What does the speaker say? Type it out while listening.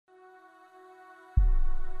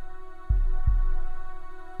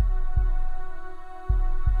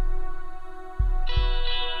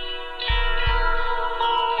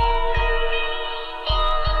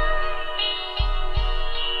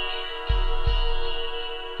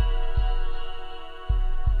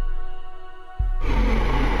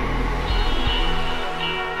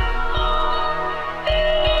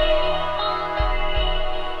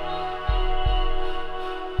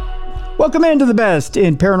Welcome into the best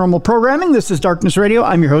in paranormal programming. This is Darkness Radio.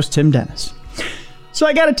 I'm your host, Tim Dennis. So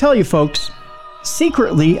I got to tell you, folks,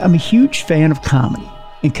 secretly, I'm a huge fan of comedy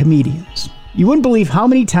and comedians. You wouldn't believe how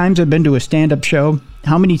many times I've been to a stand-up show,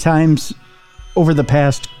 how many times over the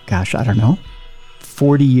past,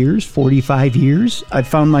 40 years, 45 years, I've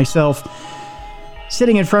found myself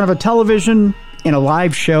sitting in front of a television in a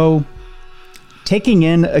live show, taking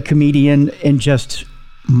in a comedian and just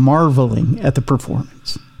marveling at the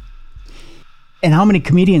performance. And how many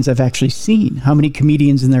comedians I've actually seen, how many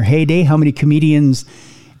comedians in their heyday, how many comedians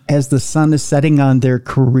as the sun is setting on their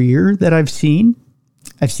career that I've seen.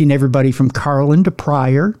 I've seen everybody from Carlin to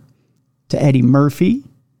Pryor, to Eddie Murphy,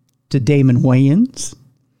 to Damon Wayans.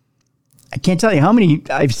 I can't tell you how many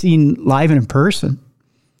I've seen live and in person.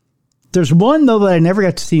 There's one, though, that I never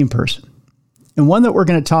got to see in person. And one that we're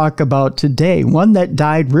going to talk about today. One that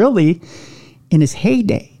died really in his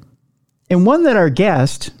heyday. And one that our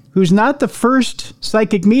guest, who's not the first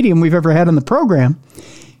psychic medium we've ever had on the program,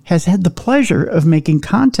 has had the pleasure of making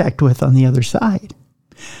contact with on the other side.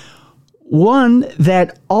 One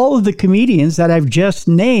that all of the comedians that I've just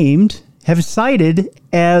named have cited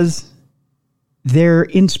as their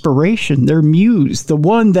inspiration, their muse, the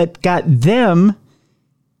one that got them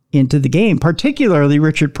into the game, particularly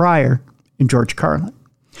Richard Pryor and George Carlin.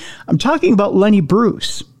 I'm talking about Lenny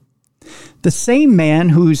Bruce, the same man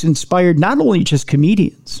who's inspired not only just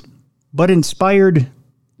comedians, but inspired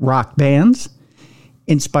rock bands,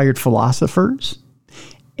 inspired philosophers,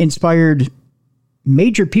 inspired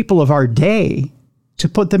major people of our day to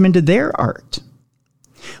put them into their art.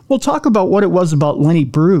 We'll talk about what it was about Lenny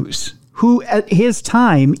Bruce, who at his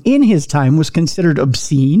time, in his time, was considered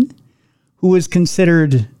obscene, who was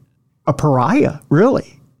considered a pariah,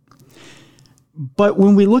 really. But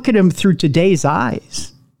when we look at him through today's eyes,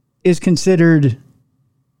 is considered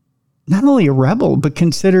not only a rebel, but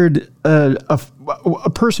considered a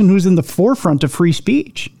person who's in the forefront of free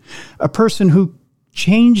speech, a person who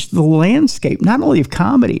changed the landscape, not only of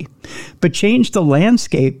comedy, but changed the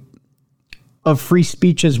landscape of free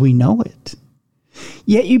speech as we know it.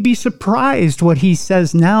 Yet you'd be surprised what he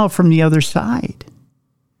says now from the other side.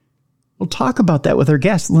 We'll talk about that with our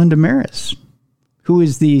guest, Linda Meris, who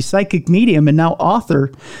is the psychic medium and now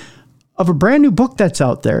author of a brand new book that's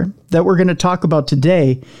out there that we're going to talk about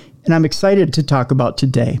today. And I'm excited to talk about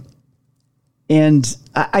today. And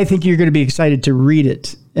I think you're going to be excited to read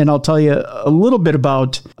it. And I'll tell you a little bit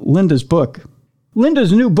about Linda's book.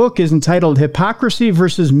 Linda's new book is entitled Hypocrisy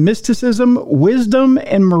versus Mysticism, Wisdom,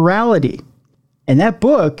 and Morality. And that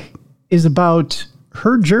book is about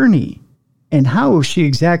her journey and how she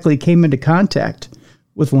exactly came into contact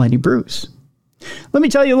with Lenny Bruce. Let me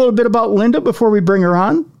tell you a little bit about Linda before we bring her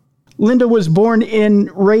on. Linda was born and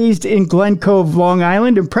raised in Glen Cove, Long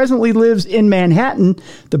Island, and presently lives in Manhattan.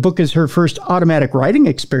 The book is her first automatic writing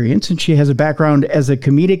experience, and she has a background as a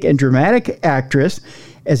comedic and dramatic actress.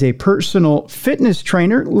 As a personal fitness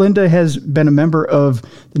trainer, Linda has been a member of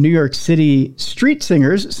the New York City Street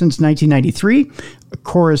Singers since 1993, a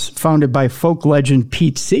chorus founded by folk legend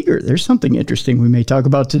Pete Seeger. There's something interesting we may talk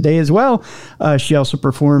about today as well. She also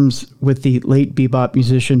performs with the late bebop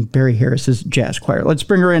musician Barry Harris's jazz choir. Let's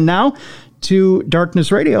bring her in now to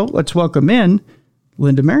Darkness Radio. Let's welcome in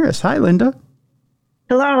Linda Meris. Hi, Linda.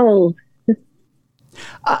 Hello.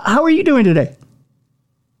 How are you doing today?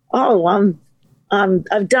 Oh,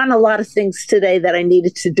 I've done a lot of things today that I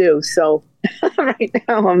needed to do. So right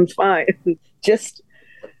now I'm fine. Just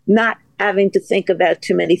not having to think about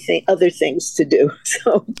too many other things to do.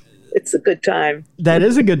 So it's a good time. That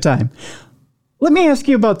is a good time. Let me ask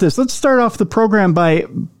you about this. Let's start off the program by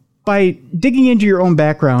digging into your own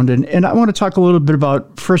background. And I want to talk a little bit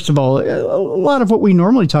about, first of all, a lot of what we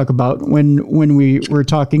normally talk about when we were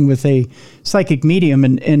talking with a psychic medium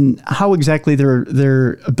and how exactly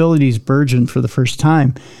their abilities burgeon for the first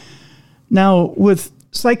time. Now, with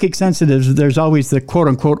psychic sensitives, there's always the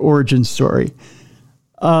quote-unquote origin story.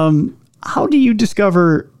 How do you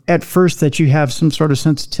discover at first that you have some sort of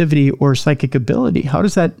sensitivity or psychic ability? How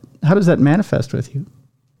does that manifest with you?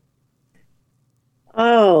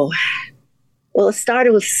 Oh, well, it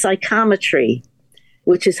started with psychometry,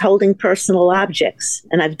 which is holding personal objects.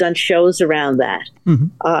 And I've done shows around that,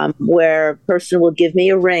 where a person will give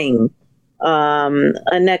me a ring,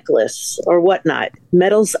 a necklace, or whatnot.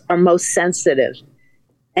 Metals are most sensitive.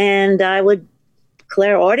 And I would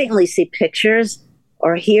clairaudiently see pictures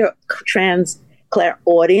or hear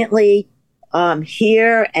clairaudiently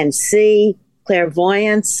hear and see,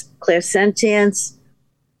 clairvoyance, clairsentience.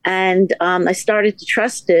 And I started to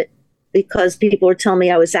trust it because people were telling me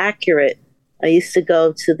I was accurate. I used to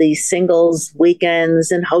go to these singles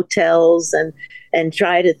weekends and hotels and and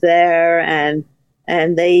tried it there, and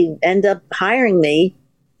they end up hiring me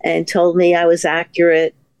and told me I was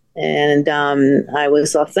accurate and I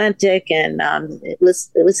was authentic, and it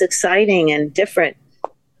was exciting and different.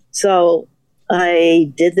 So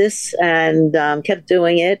I did this and kept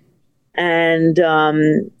doing it, and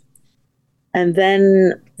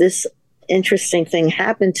then this interesting thing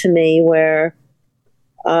happened to me where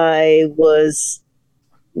I was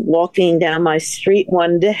walking down my street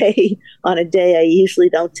one day on a day I usually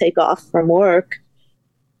don't take off from work,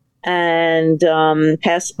 and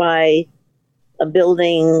passed by a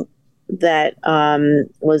building that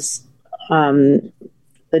was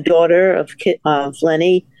the daughter of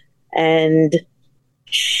Lenny, and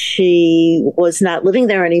she was not living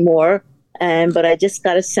there anymore. But I just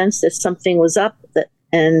got a sense that something was up,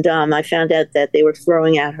 and I found out that they were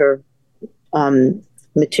throwing out her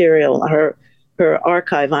material, her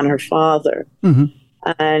archive on her father. Mm-hmm.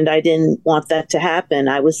 And I didn't want that to happen.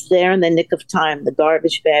 I was there in the nick of time. The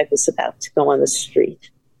garbage bag was about to go on the street.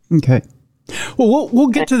 Okay. Well, we'll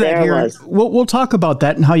get to that here. We'll talk about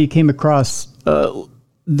that and how you came across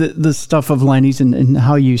the stuff of Lenny's and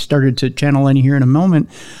how you started to channel Lenny here in a moment.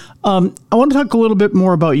 I want to talk a little bit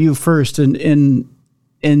more about you first and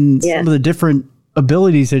some of the different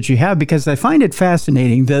abilities that you have, because I find it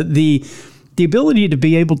fascinating that the ability to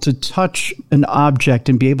be able to touch an object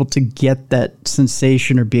and be able to get that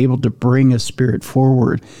sensation or be able to bring a spirit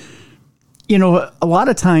forward. You know, a lot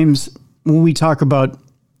of times when we talk about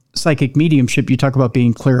psychic mediumship, you talk about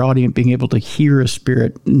being clairaudient, being able to hear a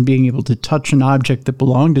spirit and being able to touch an object that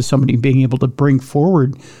belonged to somebody, being able to bring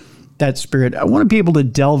forward that spirit. I want to be able to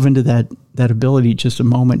delve into that ability just a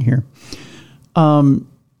moment here.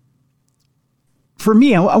 For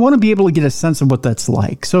me, I want to be able to get a sense of what that's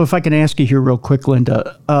like. So if I can ask you here real quick,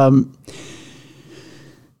 Linda,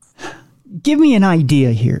 give me an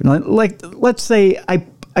idea here. Like, let's say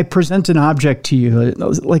I present an object to you,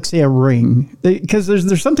 like say a ring, because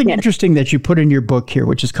there's something interesting that you put in your book here,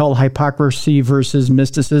 which is called Hypocrisy versus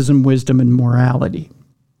Mysticism, Wisdom, and Morality.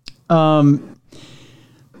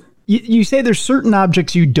 You say there's certain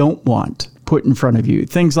objects you don't want put in front of you,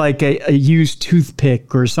 things like a used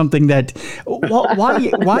toothpick or something that. Why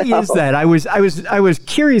is that? I was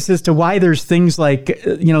curious as to why there's things like,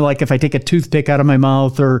 like if I take a toothpick out of my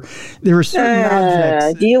mouth, or there are certain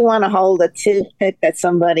objects. Do you want to hold a toothpick that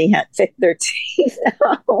somebody had picked their teeth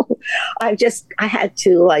out? I had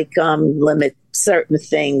to limit certain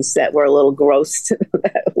things that were a little gross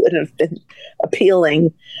that would have been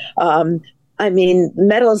appealing.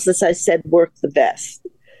 Metals, as I said, work the best.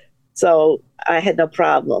 So I had no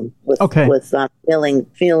problem with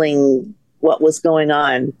feeling what was going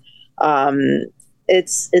on.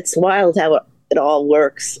 It's wild how it all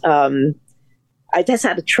works. I just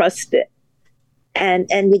had to trust it, and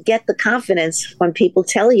you get the confidence when people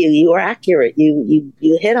tell you are accurate. You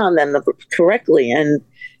hit on them correctly, and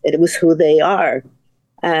it was who they are.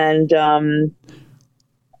 And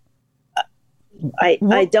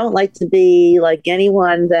I don't like to be like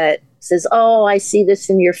anyone that says, "Oh, I see this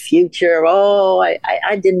in your future." Oh,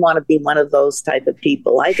 I didn't want to be one of those type of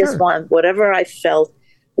people. I just want whatever I felt,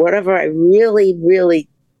 whatever I really, really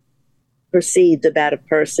perceived about a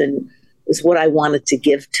person was what I wanted to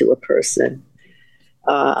give to a person.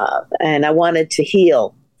 And I wanted to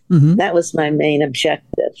heal. Mm-hmm. That was my main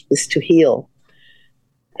objective, is to heal.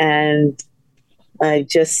 And I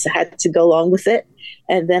just had to go along with it.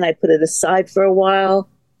 And then I put it aside for a while,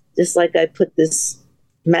 just like I put this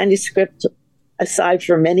manuscript aside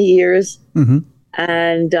for many years. Mm-hmm.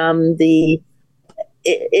 And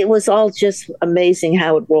it was all just amazing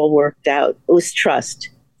how it all worked out. It was trust.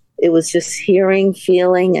 It was just hearing,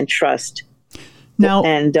 feeling, and trust. Now,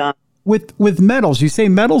 and with metals, you say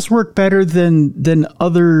metals work better than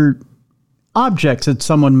other objects that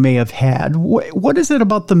someone may have had. What is it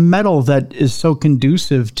about the metal that is so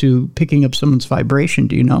conducive to picking up someone's vibration?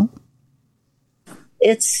 Do you know?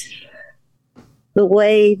 It's the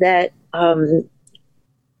way that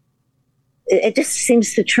it just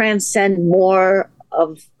seems to transcend more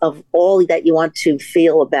of all that you want to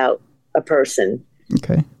feel about a person.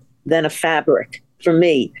 Okay. Than a fabric, for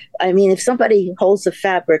me. I mean, if somebody holds a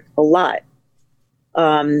fabric a lot,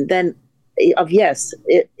 then yes,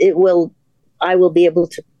 it will. I will be able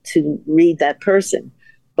to read that person.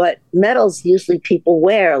 But metals usually people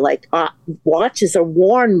wear, like watches are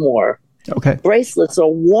worn more. Okay. Bracelets are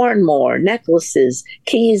worn more. Necklaces,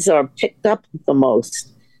 keys are picked up the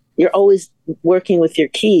most. You're always working with your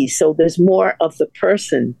keys, so there's more of the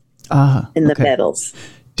person in the metals.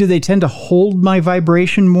 Do they tend to hold my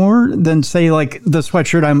vibration more than, say, like the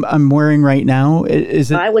sweatshirt I'm wearing right now?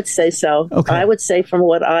 Is it? I would say so. Okay. I would say from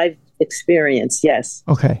what I've experience. Yes.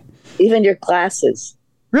 Okay. Even your glasses.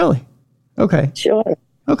 Really? Okay. Sure.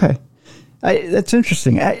 Okay. That's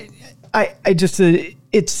interesting. I just, the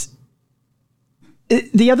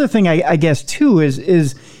other thing I guess too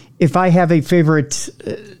is if I have a favorite,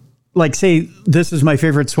 like say this is my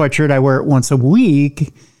favorite sweatshirt, I wear it once a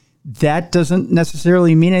week. That doesn't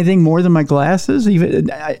necessarily mean anything more than my glasses.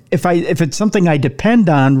 Even if it's something I depend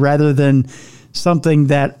on rather than something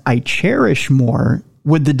that I cherish more,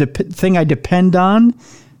 would the thing I depend on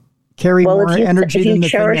carry more energy than the thing I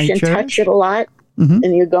cherish? If you cherish and touch it a lot,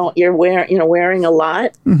 and you're wearing a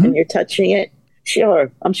lot, and you're touching it,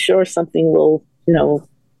 sure, I'm sure something will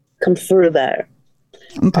come through there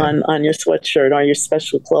on your sweatshirt or your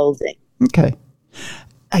special clothing. Okay.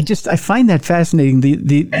 I find that fascinating.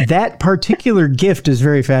 That particular gift is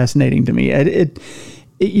very fascinating to me.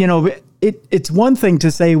 It's one thing to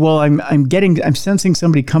say, well, I'm sensing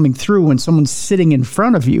somebody coming through when someone's sitting in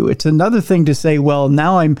front of you. It's another thing to say, well,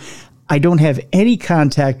 now I don't have any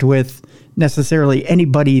contact with necessarily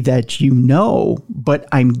anybody that but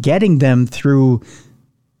I'm getting them through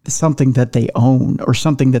something that they own or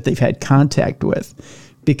something that they've had contact with.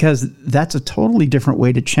 Because that's a totally different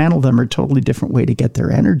way to channel them or totally different way to get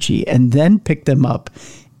their energy and then pick them up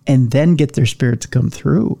and then get their spirit to come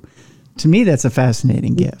through. To me, that's a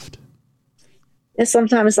fascinating gift. And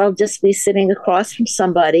sometimes I'll just be sitting across from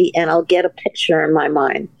somebody and I'll get a picture in my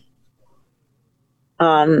mind.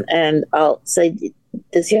 And I'll say,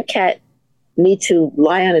 does your cat need to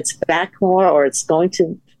lie on its back more, or it's going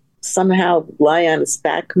to somehow lie on its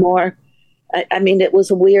back more? I mean, it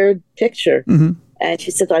was a weird picture. Mm-hmm. And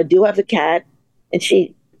she said, I do have a cat. And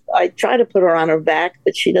I try to put her on her back,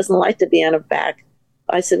 but she doesn't like to be on her back.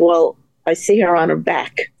 I said, well, I see her on her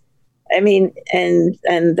back. I mean, and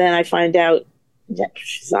then I find out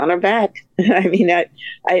she's on her back. I mean,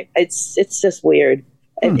 it's just weird.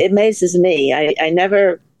 It amazes me. I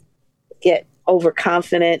never get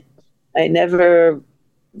overconfident. I never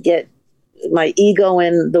get my ego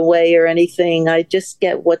in the way or anything. I just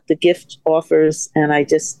get what the gift offers and I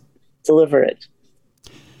just deliver it.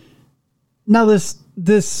 Now,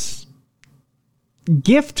 this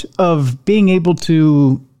gift of being able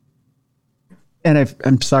to, and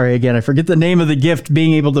I'm sorry, again, I forget the name of the gift,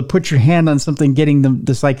 being able to put your hand on something, getting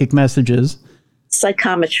the psychic messages.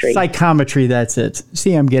 Psychometry. Psychometry, that's it.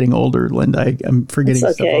 See, I'm getting older, Linda. I'm forgetting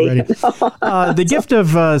stuff already. The gift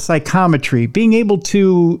of psychometry, being able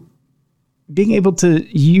to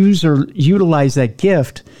use or utilize that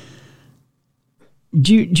gift.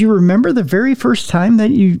 Do you remember the very first time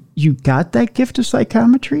that you got that gift of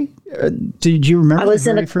psychometry? Did you remember? I was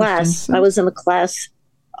in a class.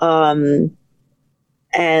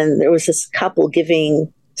 And there was this couple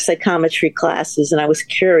giving psychometry classes, and I was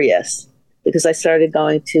curious because I started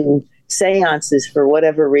going to seances for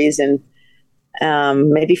whatever reason,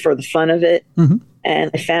 maybe for the fun of it. Mm-hmm.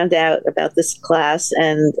 And I found out about this class,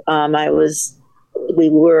 and we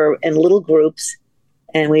were in little groups.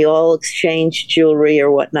 And we all exchanged jewelry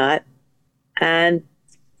or whatnot. And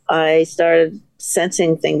I started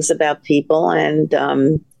sensing things about people. And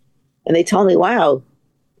they told me, wow,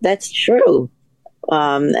 that's true.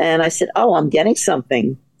 And I said, oh, I'm getting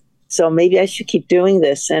something. So maybe I should keep doing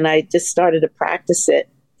this. And I just started to practice it.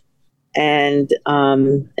 And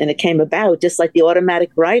it came about just like the automatic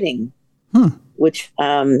writing, which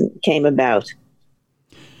came about.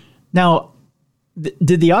 Now,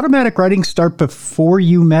 did the automatic writing start before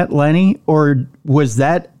you met Lenny, or was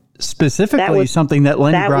that specifically something that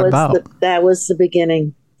Lenny brought about? That was the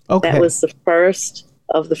beginning. Okay. That was the first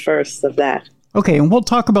of that. Okay, and we'll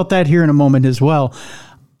talk about that here in a moment as well.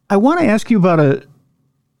 I want to ask you about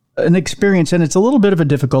an experience, and it's a little bit of a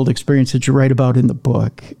difficult experience that you write about in the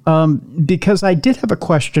book, because I did have a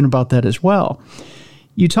question about that as well.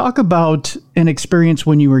 You talk about an experience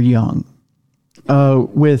when you were young.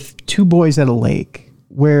 With two boys at a lake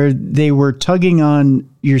where they were tugging on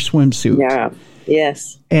your swimsuit. Yeah.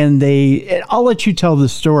 Yes. And I'll let you tell the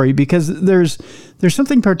story because there's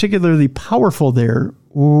something particularly powerful there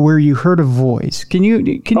where you heard a voice. Can you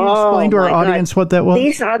explain to our audience what that was?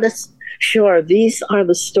 These are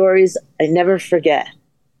the stories I never forget.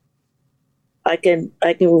 I can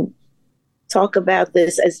talk about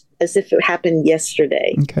this as if it happened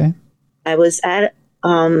yesterday. Okay. I was at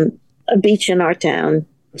a beach in our town,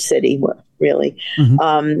 city, really.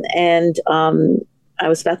 Mm-hmm. And I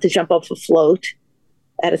was about to jump off a float.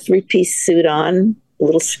 I had a 3-piece suit on, a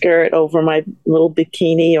little skirt over my little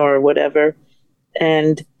bikini or whatever.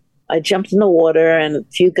 And I jumped in the water and a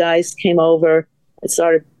few guys came over and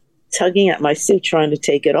started tugging at my suit, trying to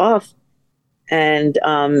take it off. And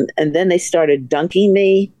then they started dunking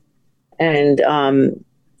me. And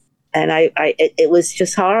And it was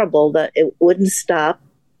just horrible that it wouldn't stop.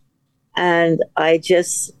 And I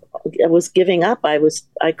was giving up.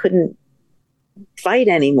 I couldn't fight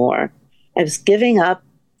anymore. I was giving up.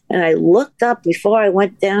 And I looked up before I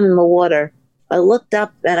went down in the water. I looked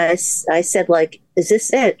up and I said, like, is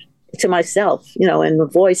this it? To myself, in the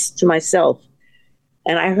voice to myself.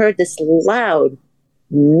 And I heard this loud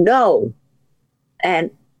no.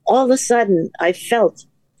 And all of a sudden I felt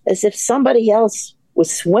as if somebody else was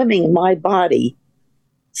swimming my body.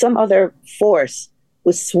 Some other force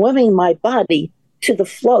was swimming my body to the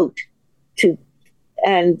float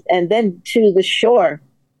and then to the shore.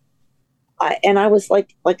 I was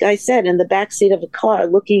like I said, in the backseat of a car,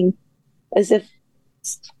 looking as if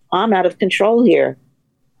I'm out of control here.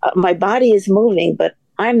 My body is moving, but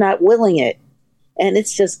I'm not willing it. And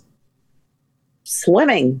it's just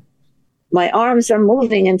swimming. My arms are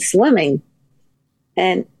moving and swimming.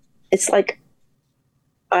 And it's like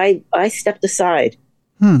I stepped aside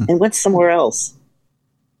and went somewhere else.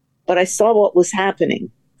 But I saw what was happening.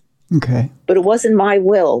 Okay. But it wasn't my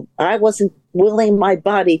will. I wasn't willing my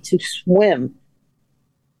body to swim.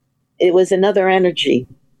 It was another energy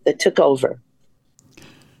that took over.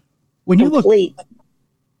 When you look,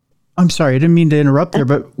 I'm sorry, I didn't mean to interrupt there,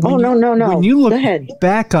 but no. When you look Go ahead.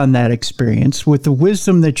 back on that experience with the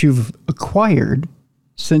wisdom that you've acquired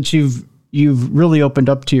since you've really opened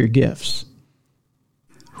up to your gifts,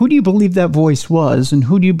 who do you believe that voice was, and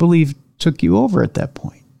who do you believe took you over at that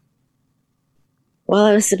point? Well,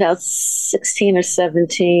 I was about 16 or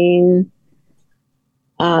 17.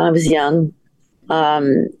 I was young.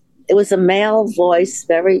 It was a male voice,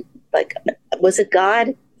 very was it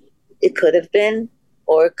God? It could have been,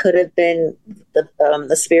 or it could have been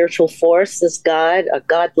the spiritual force as God, a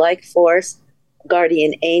godlike force,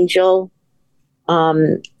 guardian angel.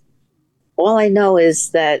 All I know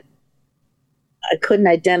is that I couldn't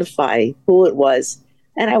identify who it was,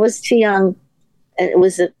 and I was too young. And it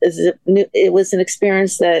was an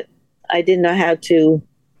experience that I didn't know how to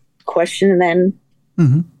question then.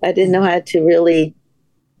 Mm-hmm. I didn't know how to really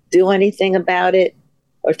do anything about it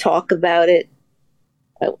or talk about it.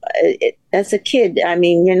 As a kid, I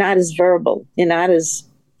mean, you're not as verbal. You're not as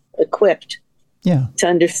equipped to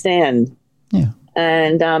understand. Yeah.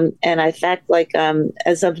 And in fact,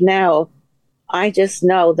 as of now, I just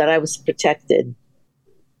know that I was protected.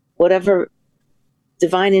 Whatever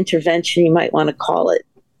divine intervention you might want to call it,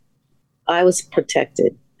 I was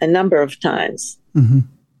protected a number of times. Mm-hmm.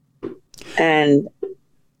 And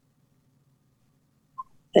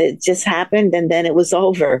it just happened, and then it was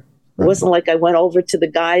over. Right. It wasn't like I went over to the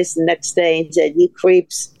guys the next day and said, "You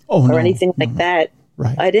creeps," anything like that.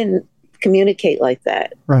 Right. I didn't communicate like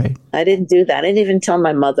that. Right. I didn't do that. I didn't even tell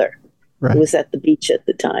my mother, who was at the beach at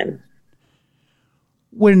the time.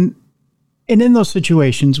 And in those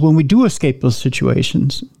situations, when we do escape those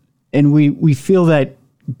situations and we feel that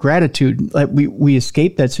gratitude, like we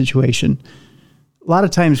escape that situation, a lot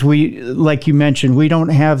of times we, like you mentioned, we don't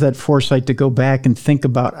have that foresight to go back and think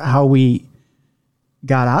about how we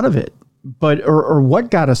got out of it, or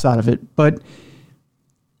what got us out of it. But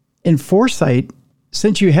in foresight,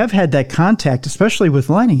 since you have had that contact, especially with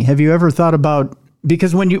Lenny, have you ever thought about,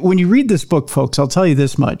 because when you read this book, folks, I'll tell you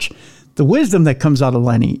this much. The wisdom that comes out of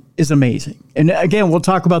Lenny is amazing. And again, we'll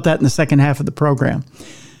talk about that in the second half of the program.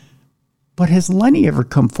 But has Lenny ever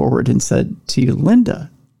come forward and said to you,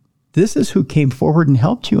 Linda, this is who came forward and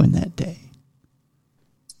helped you in that day?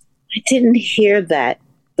 I didn't hear that.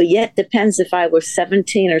 But yet depends if I were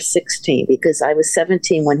 17 or 16, because I was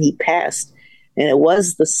 17 when he passed, and it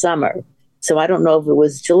was the summer. So I don't know if it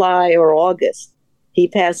was July or August. He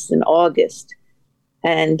passed in August.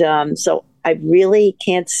 And so I really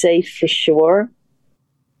can't say for sure.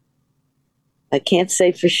 I can't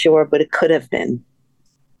say for sure, but it could have been.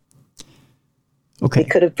 Okay. He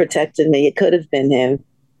could have protected me. It could have been him.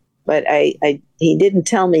 But he didn't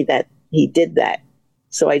tell me that he did that.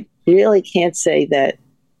 So I really can't say that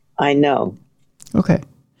I know. Okay.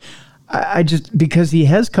 I just, because he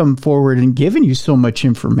has come forward and given you so much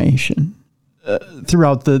information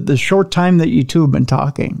throughout the short time that you two have been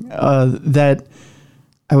talking, that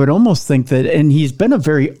I would almost think that, and he's been a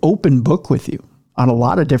very open book with you on a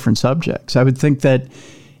lot of different subjects. I would think that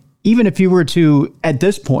even if you were to, at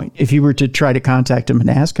this point, if you were to try to contact him and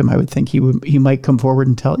ask him, I would think he might come forward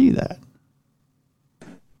and tell you that.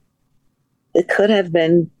 It could have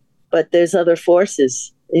been, but there's other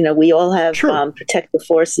forces. We all have protective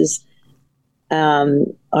forces,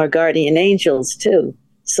 our guardian angels too.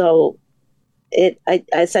 So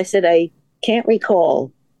as I said, I can't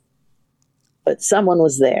recall, but someone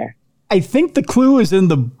was there. I think the clue is in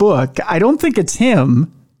the book. I don't think it's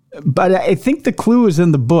him, but I think the clue is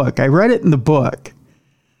in the book. I read it in the book.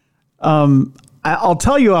 I'll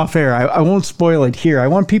tell you off air. I won't spoil it here. I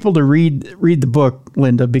want people to read the book,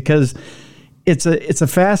 Linda, because it's a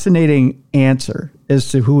fascinating answer as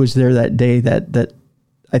to who was there that day that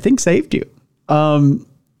I think saved you. And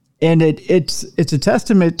it's a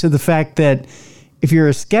testament to the fact that if you're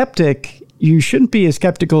a skeptic, you shouldn't be as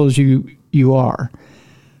skeptical as you are,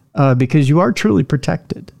 because you are truly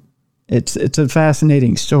protected. It's a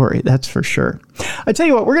fascinating story, that's for sure. I tell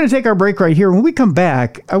you what, we're going to take our break right here. When we come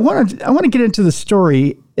back, I want to get into the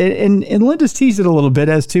story, and Linda's teased it a little bit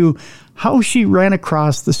as to how she ran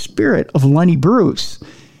across the spirit of Lenny Bruce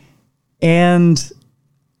and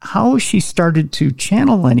how she started to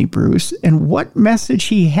channel Lenny Bruce and what message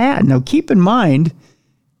he had. Now, keep in mind,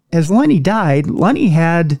 as Lenny died, Lenny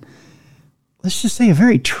had, let's just say, a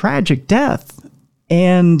very tragic death,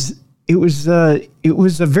 and it was a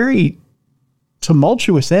very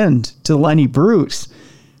tumultuous end to Lenny Bruce.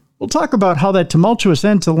 We'll talk about how that tumultuous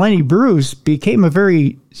end to Lenny Bruce became a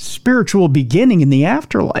very spiritual beginning in the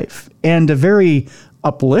afterlife and a very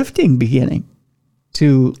uplifting beginning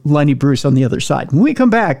to Lenny Bruce on the other side. When we come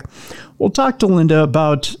back, we'll talk to Linda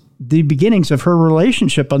about the beginnings of her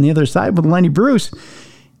relationship on the other side with Lenny Bruce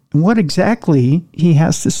and what exactly he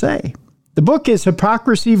has to say. The book is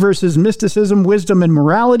Hypocrisy versus Mysticism, Wisdom, and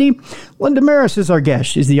Morality. Linda Meris is our guest.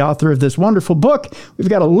 She's the author of this wonderful book. We've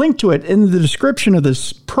got a link to it in the description of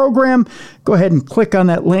this program. Go ahead and click on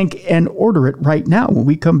that link and order it right now. When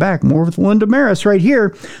we come back, more with Linda Meris right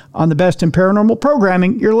here on the Best in Paranormal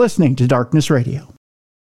Programming. You're listening to Darkness Radio.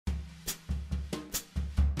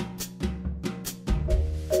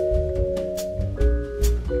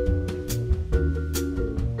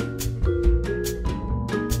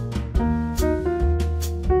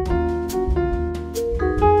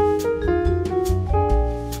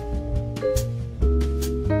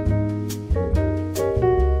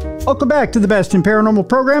 Welcome back to the Best in Paranormal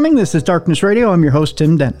Programming. This is Darkness Radio. I'm your host,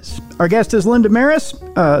 Tim Dennis. Our guest is Linda Meris,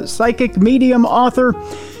 a psychic, medium, author,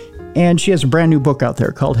 and she has a brand new book out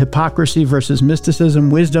there called Hypocrisy versus Mysticism,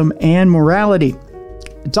 Wisdom, and Morality.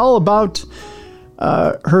 It's all about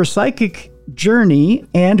her psychic journey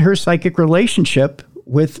and her psychic relationship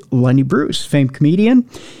with Lenny Bruce, famed comedian,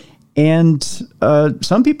 and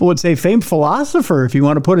some people would say famed philosopher, if you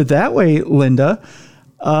want to put it that way, Linda.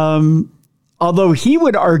 Although he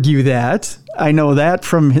would argue that, I know that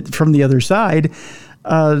from the other side.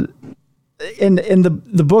 In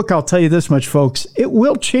the book, I'll tell you this much, folks, it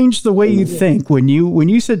will change the way you think. When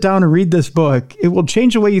you sit down and read this book, it will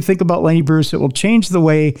change the way you think about Lenny Bruce. It will change the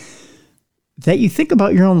way that you think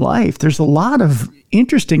about your own life. There's a lot of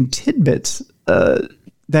interesting tidbits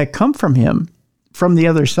that come from him, from the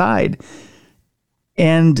other side.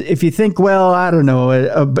 And if you think, well, I don't know,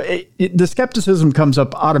 the skepticism comes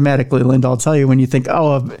up automatically, Linda. I'll tell you when you think,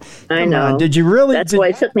 oh, I know. Did you really? That's why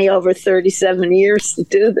it took me over 37 years to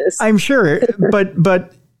do this. I'm sure,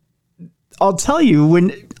 but I'll tell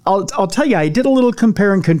you I'll tell you, I did a little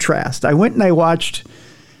compare and contrast. I went and I watched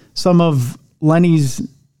some of Lenny's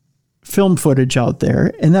film footage out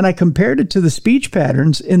there, and then I compared it to the speech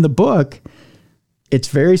patterns in the book. It's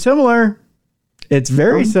very similar. It's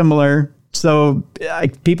very similar. So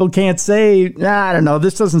people can't say, I don't know,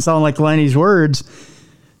 this doesn't sound like Lenny's words.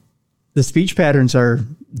 The speech patterns are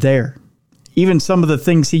there. Even some of the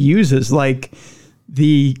things he uses, like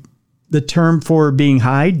the term for being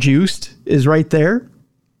high, juiced, is right there.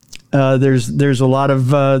 There's a lot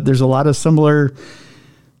of similar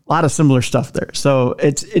stuff there. So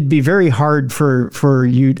it'd be very hard for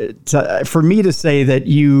me to say that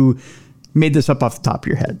you made this up off the top of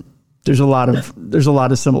your head. There's a lot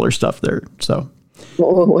of similar stuff there. So,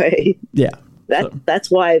 no way. Yeah. That's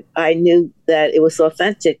why I knew that it was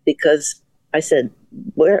authentic, because I said,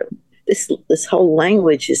 where this whole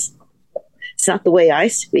language it's not the way I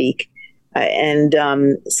speak. And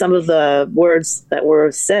some of the words that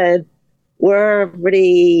were said were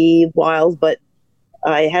pretty wild, but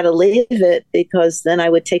I had to leave it because then I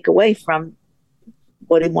would take away from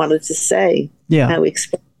what he wanted to say. Yeah. How he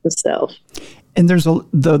expressed himself. And there's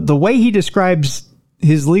the way he describes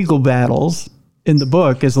his legal battles in the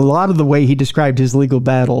book is a lot of the way he described his legal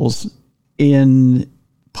battles in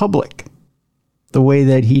public, the way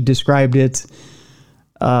that he described it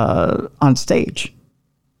on stage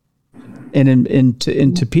and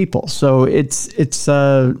into people. So it's there's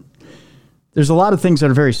a lot of things that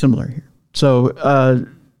are very similar here. So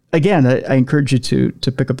again, I encourage you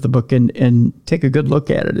to pick up the book and take a good look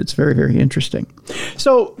at it. It's very, very interesting.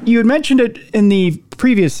 So you had mentioned it in the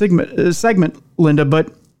previous segment, Linda,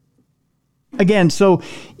 but again, so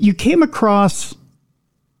you came across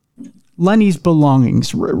Lenny's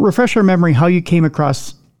belongings. Refresh our memory how you came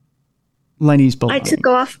across Lenny's belongings.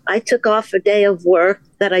 I took off a day of work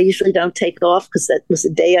that I usually don't take off because that was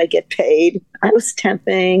the day I get paid. I was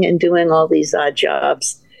temping and doing all these odd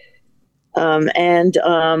jobs.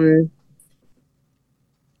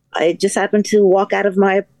 I just happened to walk out of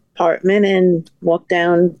my apartment and walk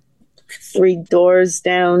down 3 doors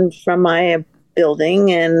down from my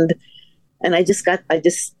building, and I just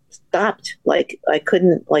stopped. Like I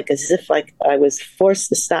couldn't, like as if like I was forced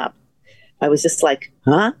to stop. I was just like,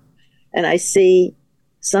 huh? And I see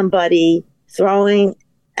somebody throwing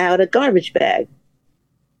out a garbage bag.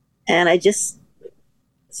 And I just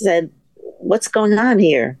said, what's going on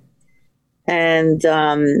here? And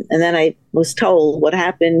then I was told what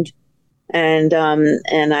happened, and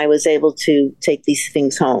I was able to take these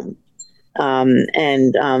things home,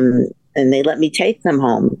 and they let me take them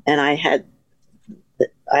home, and I had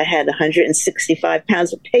 165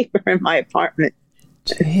 pounds of paper in my apartment.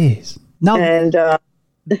 Jeez. Now, and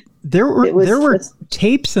there were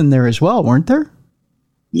tapes in there as well, weren't there?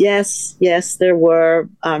 Yes, there were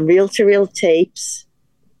reel-to-reel tapes.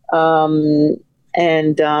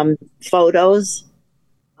 And photos.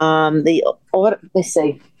 They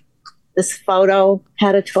say this photo,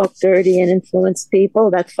 How to Talk Dirty and Influence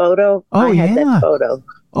People. That photo. I had that photo.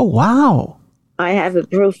 Oh, wow. I have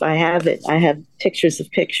it proof. I have it. I have pictures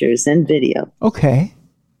of pictures and video. Okay.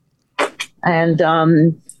 And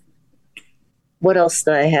what else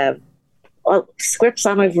do I have? Oh, scripts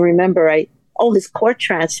I don't even remember. His court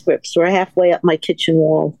transcripts were halfway up my kitchen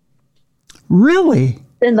wall. Really?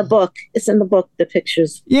 In the book. It's in the book. The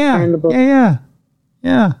pictures are in the book.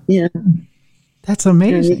 Yeah. That's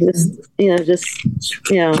amazing.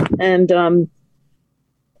 And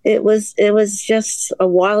it was just a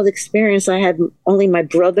wild experience. I had only my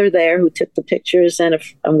brother there who took the pictures and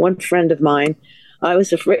one friend of mine. I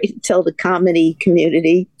was afraid to tell the comedy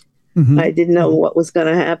community. Mm-hmm. I didn't know what was going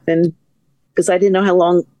to happen because I didn't know how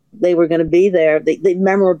long they were going to be there. The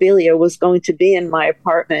memorabilia was going to be in my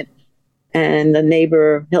apartment. And the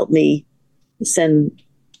neighbor helped me send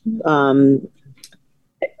it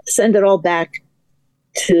all back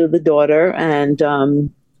to the daughter, and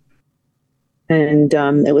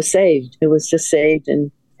it was saved. It was just saved, and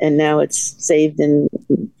now it's saved in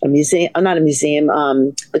a museum. Not a museum.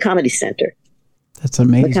 The Comedy Center. That's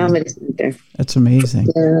amazing. The Comedy Center. That's amazing.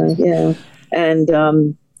 Yeah, and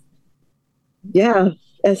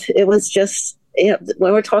it was just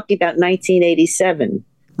when we're talking about 1987.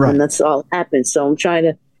 Right. And that's all happened. So I'm trying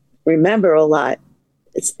to remember a lot.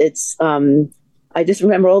 It's I just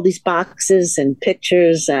remember all these boxes and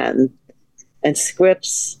pictures and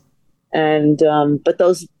scripts and but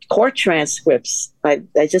those court transcripts, I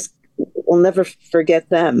just will never forget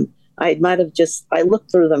them. I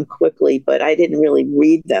looked through them quickly, but I didn't really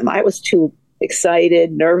read them. I was too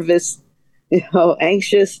excited, nervous,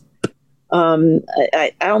 anxious.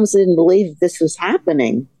 I almost didn't believe this was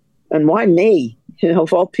happening. And why me?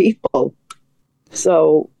 Of all people.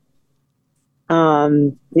 So,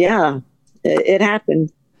 it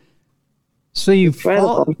happened.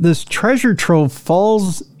 So this treasure trove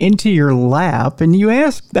falls into your lap, and you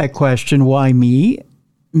ask that question, why me?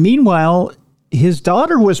 Meanwhile, his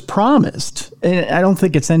daughter was promised, and I don't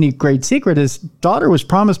think it's any great secret, his daughter was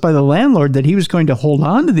promised by the landlord that he was going to hold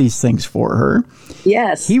on to these things for her.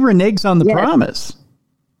 Yes. He reneges on the promise.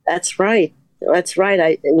 That's right.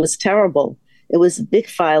 It was terrible. It was a big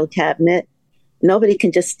file cabinet. Nobody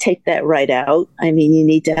can just take that right out. I mean, you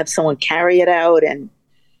need to have someone carry it out,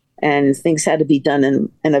 and things had to be done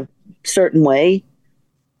in a certain way.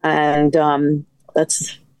 And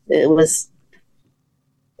it was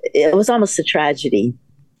almost a tragedy.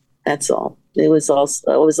 That's all. It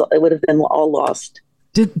would have been all lost.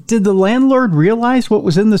 Did the landlord realize what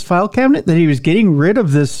was in this file cabinet, that he was getting rid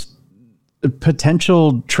of this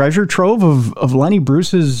potential treasure trove of Lenny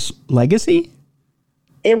Bruce's legacy?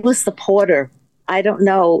 It was the porter. I don't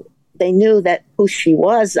know. They knew who she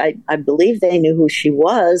was. I believe they knew who she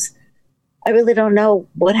was. I really don't know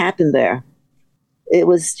what happened there. It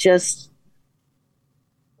was just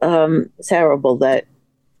terrible that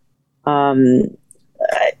I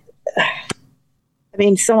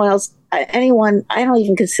mean, someone else, anyone, I don't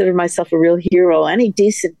even consider myself a real hero. Any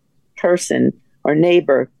decent person or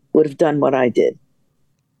neighbor would have done what I did.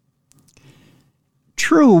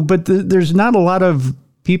 True, but there's not a lot of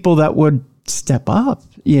people that would step up.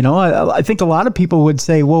 I think a lot of people would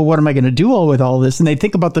say, well, what am I going to do with all this? And they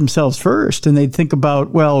think about themselves first, and they think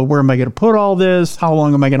about, well, where am I going to put all this? How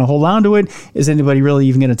long am I going to hold on to it? Is anybody really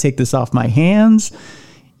even going to take this off my hands?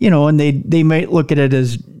 And they might look at it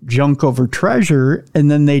as junk over treasure,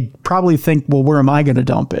 and then they'd probably think, well, where am I going to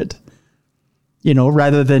dump it?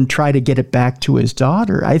 rather than try to get it back to his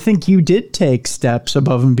daughter. I think you did take steps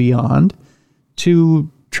above and beyond to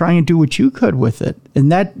try and do what you could with it.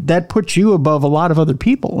 And that puts you above a lot of other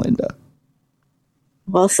people, Linda.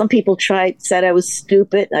 Well, some people said I was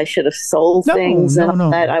stupid. I should have sold things and all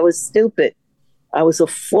that. I was stupid. I was a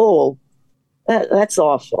fool. That's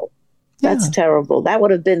awful. Yeah. That's terrible. That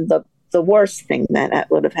would have been the worst thing that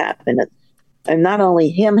would have happened. And not only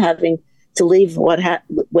him having to leave the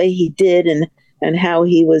way he did and how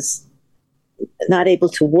he was not able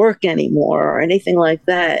to work anymore or anything like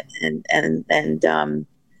that. And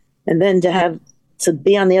then to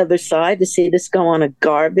be on the other side, to see this go on a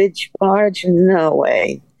garbage barge, no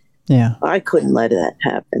way. Yeah. I couldn't let that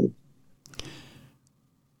happen.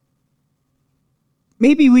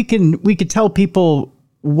 Maybe we could tell people,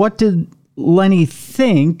 what did Lenny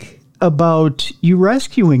think about you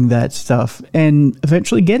rescuing that stuff and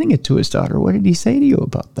eventually getting it to his daughter? What did he say to you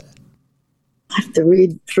about that? I have to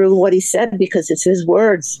read through what he said because it's his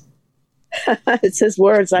words. It's his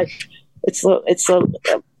words.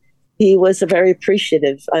 He was very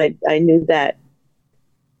appreciative. I knew that.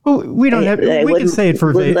 Well, we don't have. We can say it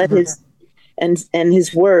verbatim. And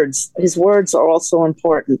his words are also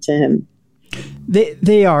important to him.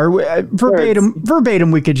 They are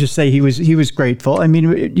verbatim. We could just say he was grateful. I mean,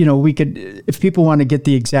 we could, if people want to get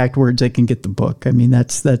the exact words, they can get the book. I mean,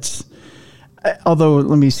 that's. Although,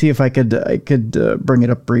 let me see if I could bring it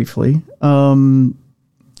up briefly. I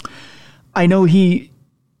know he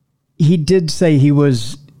did say he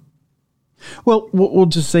was. Well, we'll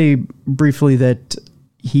just say briefly that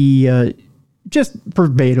he just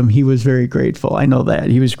verbatim, he was very grateful. I know that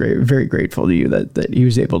he was very grateful to you that he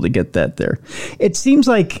was able to get that there. It seems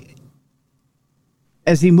like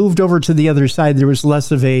as he moved over to the other side, there was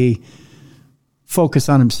less of a focus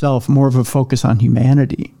on himself, more of a focus on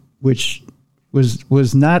humanity, which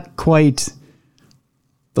was not quite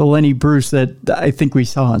the Lenny Bruce that I think we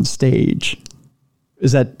saw on stage.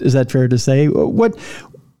 Is that fair to say? What?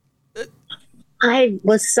 I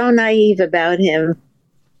was so naive about him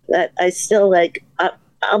that I still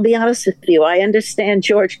I'll be honest with you. I understand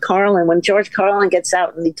George Carlin. When George Carlin gets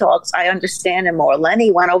out and he talks, I understand him more.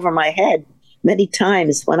 Lenny went over my head many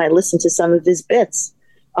times when I listened to some of his bits.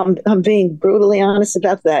 I'm being brutally honest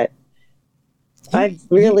about that.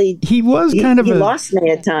 He lost me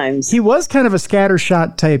at times. He was kind of a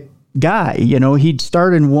scattershot type guy. He'd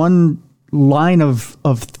start in one line of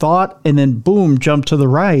thought and then boom, jump to the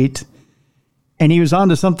right. And he was on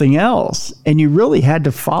to something else, and you really had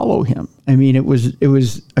to follow him. I mean, it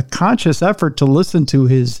was a conscious effort to listen to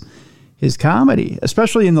his comedy,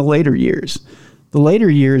 especially in the later years. The later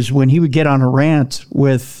years when he would get on a rant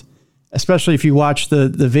with, especially if you watch the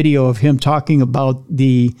video of him talking about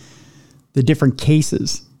the different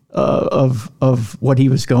cases of what he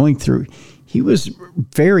was going through, he was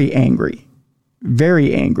very angry,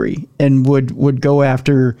 and would go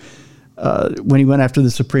after. When he went after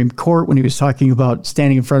the Supreme Court, when he was talking about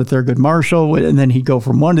standing in front of Thurgood Marshall, and then he'd go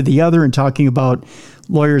from one to the other and talking about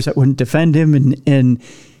lawyers that wouldn't defend him. And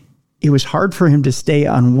it was hard for him to stay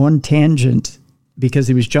on one tangent because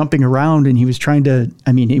he was jumping around and he was trying to,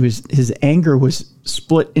 his anger was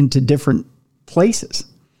split into different places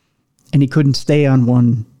and he couldn't stay on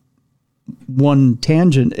one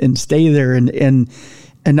tangent and stay there and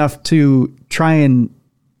enough to try and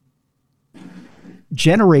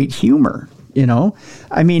generate humor,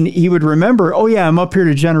 he would remember, oh yeah, I'm up here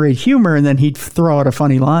to generate humor. And then he'd throw out a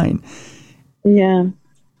funny line. Yeah.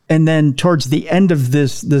 And then towards the end of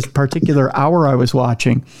this particular hour I was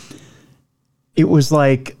watching, it was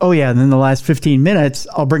like, oh yeah. And then the last 15 minutes,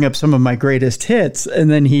 I'll bring up some of my greatest hits. And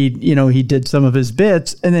then he did some of his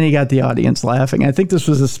bits and then he got the audience laughing. I think this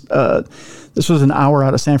was an hour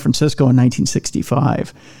out of San Francisco in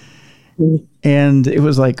 1965. And it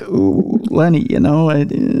was like, ooh, Lenny,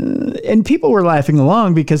 and people were laughing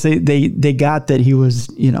along because they got that he was,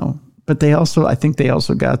 but I think they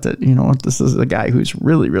also got that, this is a guy who's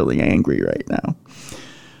really, really angry right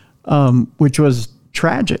now, which was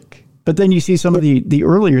tragic. But then you see some of the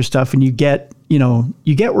earlier stuff and you get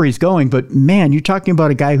where he's going. But man, you're talking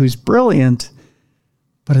about a guy who's brilliant,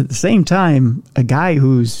 but at the same time, a guy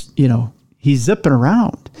who's, he's zipping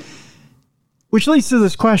around. Which leads to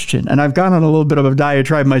this question, and I've gone on a little bit of a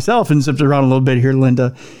diatribe myself and zipped around a little bit here,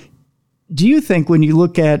 Linda. Do you think when you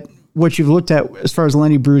look at what you've looked at as far as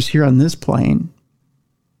Lenny Bruce here on this plane,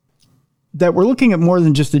 that we're looking at more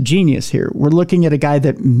than just a genius here? We're looking at a guy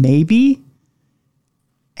that maybe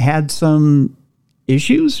had some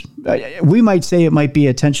issues? We might say it might be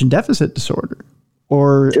attention deficit disorder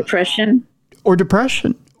or depression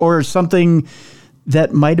or something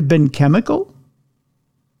that might have been chemical.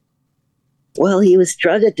 Well, he was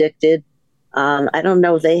drug addicted. I don't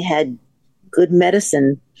know. They had good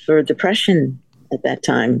medicine for depression at that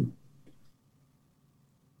time.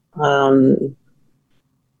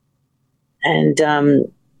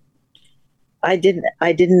 I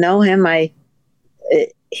didn't know him.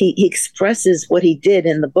 He expresses what he did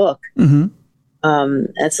in the book.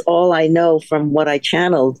 That's all I know from what I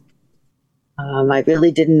channeled. I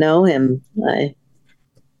really didn't know him.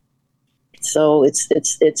 So it's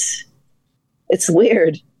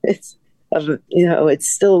weird. It's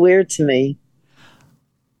still weird to me.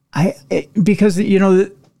 Because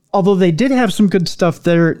although they did have some good stuff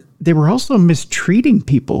there, they were also mistreating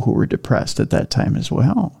people who were depressed at that time as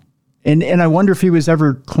well. And I wonder if he was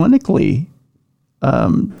ever clinically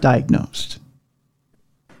diagnosed.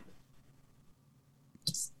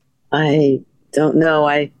 I don't know.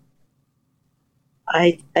 I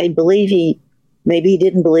believe maybe he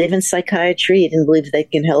didn't believe in psychiatry. He didn't believe they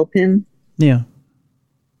can help him. Yeah.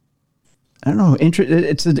 I don't know.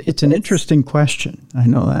 It's an interesting question. I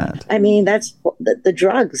know that. I mean, that's the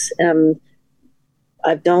drugs.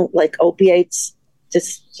 I don't like opiates.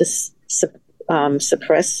 Just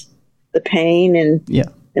suppress the pain and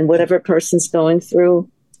whatever a person's going through.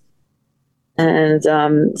 And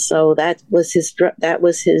so that was his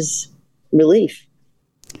relief.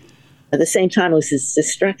 At the same time, it was his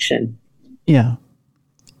destruction. Yeah,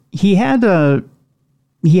 he had a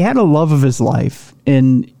love of his life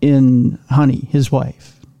in Honey, his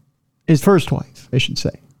wife, his first wife, I should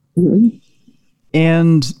say. Mm-hmm.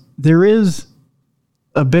 And there is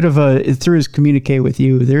a bit of through his communique with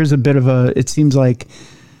you, there is a bit of it seems like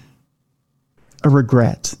a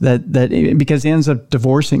regret that because he ends up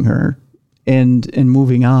divorcing her and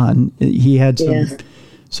moving on. He had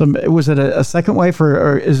some, was it a second wife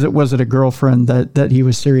or was it a girlfriend that he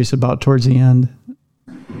was serious about towards the end?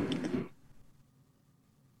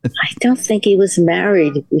 I don't think he was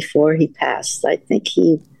married before he passed. I think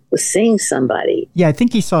he was seeing somebody. Yeah, I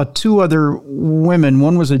think he saw two other women.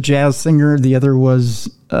 One was a jazz singer. The other was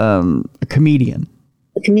a comedian.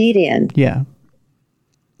 A comedian. Yeah.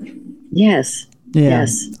 Yes. Yeah.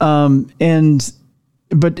 Yes.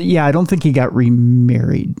 But yeah, I don't think he got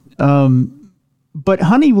remarried. But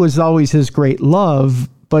Honey was always his great love.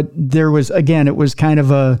 But there was, again, it was kind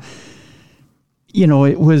of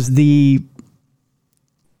it was the.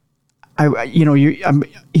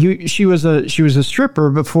 She was a stripper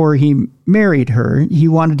before he married her. He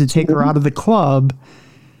wanted to take her out of the club.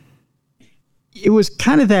 It was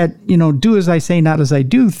kind of that, do as I say, not as I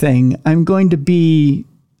do thing. I'm going to be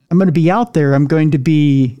out there. I'm going to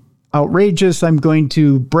be outrageous. I'm going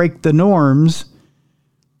to break the norms,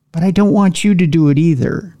 but I don't want you to do it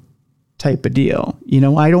either, type of deal.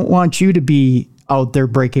 I don't want you to be out there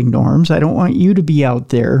breaking norms. I don't want you to be out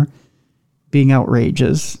there being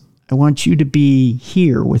outrageous. I want you to be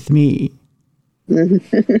here with me.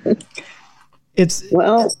 It's it's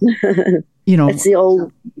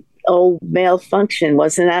the old male function,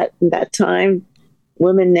 wasn't that? In that time,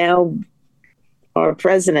 women now are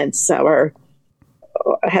presidents or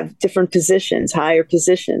have different positions, higher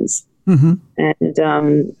positions, and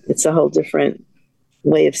it's a whole different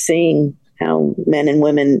way of seeing how men and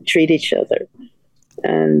women treat each other.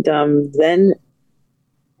 And then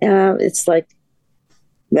it's like.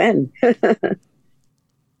 Then.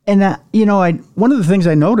 And one of the things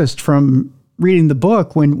I noticed from reading the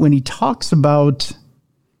book when he talks about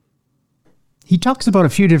a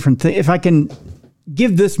few different things. If I can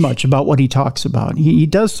give this much about what he talks about, he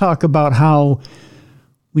does talk about how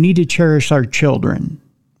we need to cherish our children.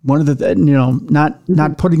 One of the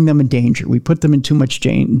not putting them in danger. We put them in too much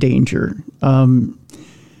danger.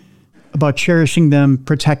 About cherishing them,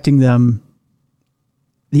 protecting them.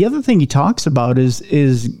 The other thing he talks about is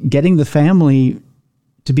getting the family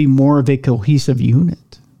to be more of a cohesive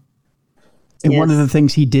unit. And one of the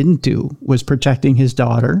things he didn't do was protecting his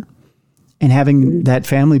daughter and having that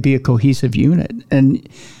family be a cohesive unit. And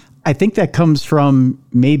I think that comes from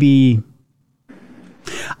maybe,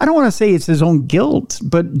 I don't want to say it's his own guilt,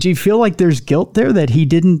 but do you feel like there's guilt there that he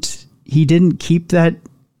didn't keep that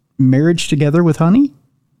marriage together with Honey?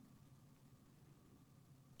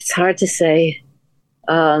 It's hard to say.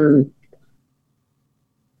 I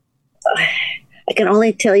can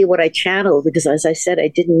only tell you what I channeled because, as I said, I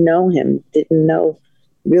didn't know him, didn't know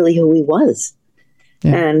really who he was.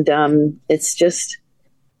 Yeah. And it's just,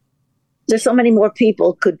 there's so many more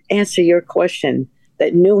people could answer your question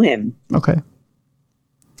that knew him. Okay.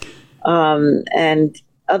 And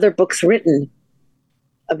other books written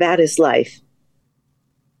about his life.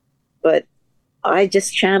 But I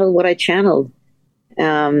just channeled what I channeled.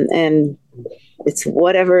 And it's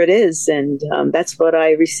whatever it is, and that's what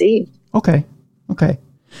I received. Okay.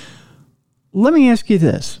 Let me ask you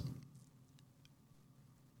this.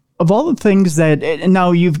 Of all the things that, and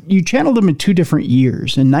now you channeled him in 2 different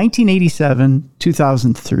years, in 1987,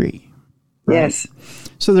 2003. Right? Yes.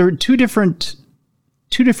 So there were two different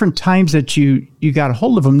times that you got a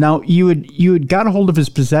hold of him. Now you had got a hold of his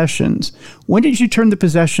possessions. When did you turn the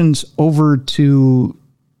possessions over to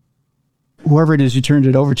whoever it is you turned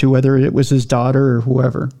it over to, whether it was his daughter or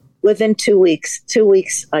whoever? Within 2 weeks. 2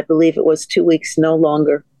 weeks, I believe it was 2 weeks, no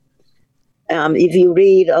longer. If you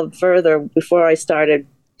read further, before I started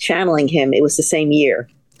channeling him, it was the same year.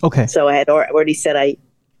 Okay. So I had already said I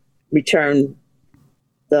returned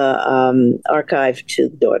the archive to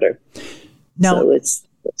the daughter. Now, so it's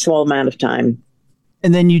a small amount of time.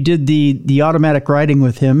 And then you did the automatic writing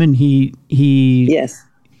with him, and he yes,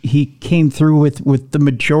 he came through with the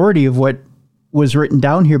majority of what was written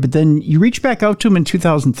down here. But then you reached back out to him in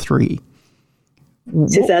 2003.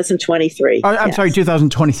 2023. I'm yes. sorry,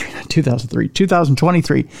 2023, not 2003,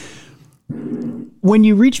 2023. When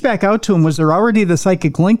you reached back out to him, was there already the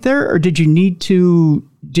psychic link there, or did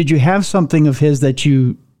you have something of his that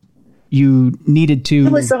you needed to?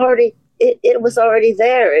 It was already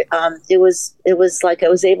there. It was like I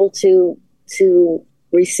was able to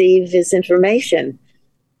receive his information,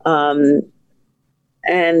 and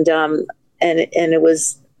it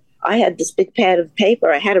was, I had this big pad of paper.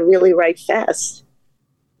 I had to really write fast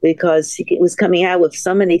because he was coming out with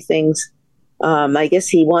so many things. I guess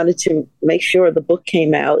he wanted to make sure the book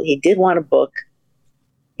came out. He did want a book.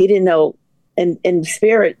 He didn't know. And in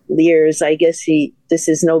spirit years, I guess this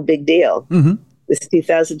is no big deal. Mm-hmm. This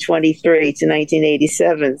 2023 to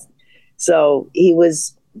 1987. So he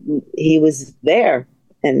was there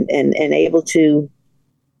and able to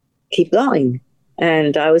keep going.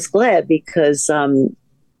 And I was glad because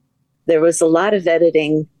there was a lot of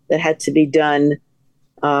editing that had to be done.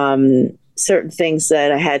 Certain things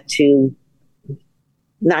that I had to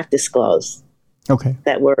not disclose. Okay.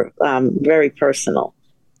 That were very personal.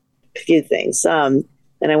 A few things. And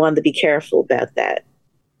I wanted to be careful about that.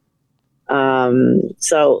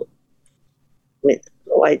 So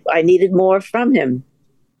I needed more from him.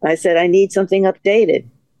 I said, I need something updated.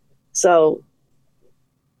 So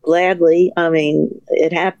gladly,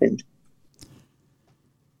 it happened.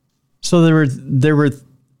 So there were,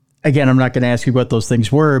 again, I'm not going to ask you what those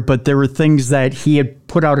things were, but there were things that he had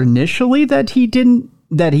put out initially that he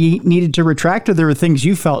needed to retract, or there were things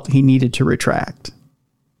you felt he needed to retract?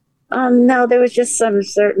 No, there was just some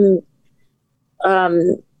certain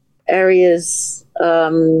areas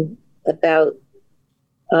about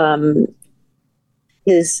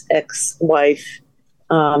his ex-wife.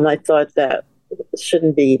 I thought that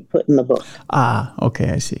shouldn't be put in the book. Ah, okay,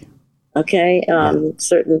 I see. Okay,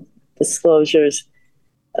 certain disclosures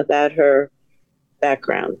about her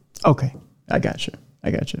background. Okay, I got you.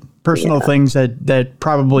 Personal things that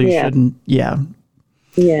probably shouldn't. Yeah.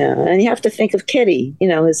 Yeah, and you have to think of Kitty,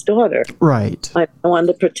 his daughter. Right. I wanted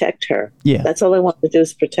to protect her. Yeah. That's all I wanted to do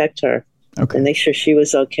is protect her. Okay. And make sure she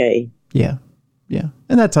was okay. Yeah. Yeah.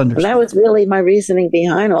 And that's understandable. And that was really my reasoning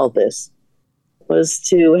behind all this, was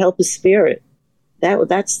to help his spirit.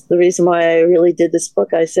 That's the reason why I really did this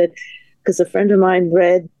book. I said, because a friend of mine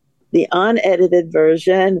read the unedited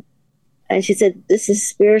version, and she said, this is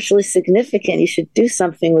spiritually significant. You should do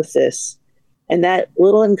something with this. And that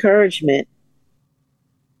little encouragement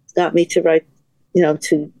got me to write,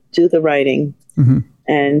 to do the writing, mm-hmm.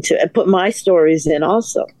 and to put my stories in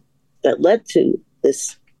also that led to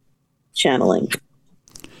this channeling.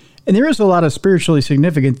 And there is a lot of spiritually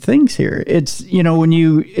significant things here. It's,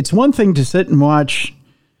 it's one thing to sit and watch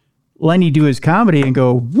Lenny do his comedy and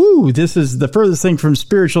go, woo, this is the furthest thing from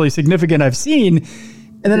spiritually significant I've seen.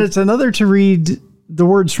 And then it's another to read the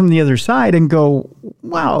words from the other side and go,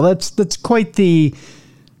 wow, that's quite the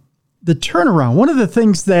turnaround. One of the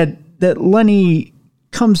things that Lenny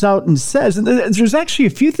comes out and says, and there's actually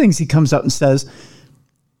a few things he comes out and says,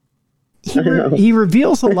 he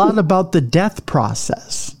reveals a lot about the death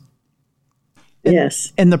process.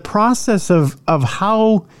 Yes. And the process of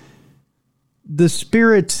how the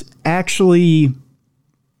spirit actually,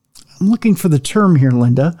 I'm looking for the term here,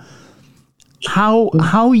 Linda,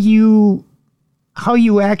 how you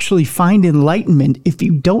actually find enlightenment if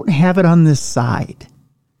you don't have it on this side.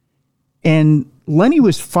 And Lenny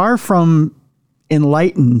was far from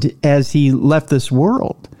enlightened as he left this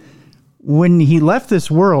world. When he left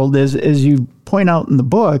this world, as you point out in the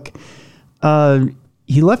book,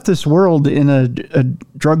 he left this world in a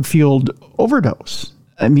drug-fueled overdose.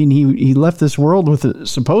 I mean, he left this world with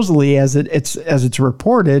supposedly, as it's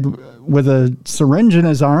reported, with a syringe in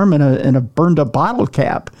his arm and a burned-up bottle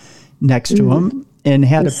cap next to him, and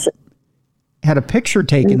had had a picture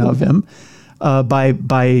taken of him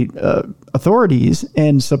by authorities,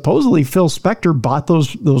 and supposedly Phil Spector bought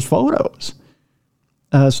those photos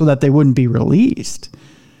so that they wouldn't be released.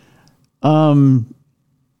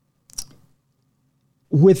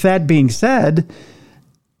 With that being said,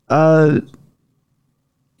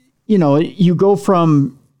 you go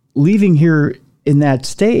from leaving here in that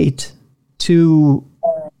state to,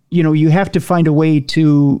 you have to find a way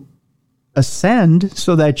to ascend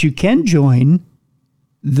so that you can join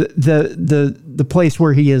the place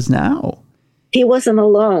where he is now. He wasn't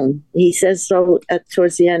alone. He says so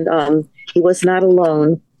towards the end. He was not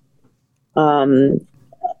alone.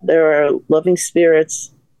 There are loving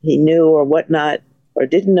spirits he knew or whatnot, or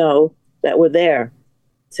didn't know, that were there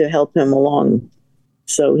to help him along.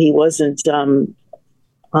 So he wasn't on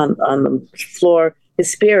the floor.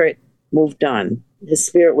 His spirit moved on. His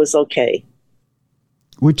spirit was okay.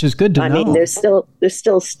 Which is good to know. I mean, there's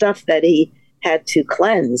still stuff that he had to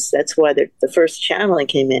cleanse. That's why the first channeling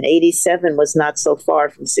came in. 87 was not so far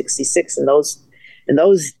from 66 in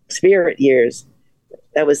those spirit years.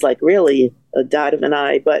 That was like really a dot of an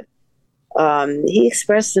I. But he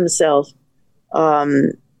expressed himself.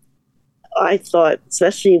 I thought,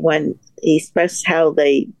 especially when he expressed how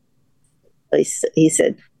he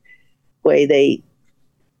said, way they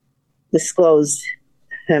disclosed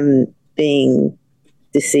him being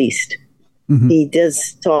deceased. Mm-hmm. He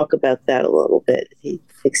does talk about that a little bit. He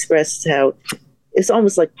expressed how it's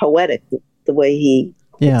almost like poetic, the way he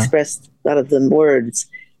expressed out of the words.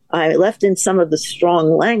 I left in some of the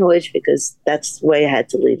strong language because that's the way I had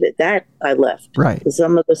to leave it. That I left. Right.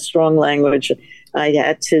 Some of the strong language, I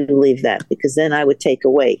had to leave that because then I would take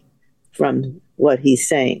away from what he's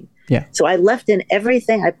saying. Yeah. So I left in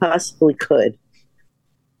everything I possibly could.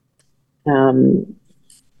 And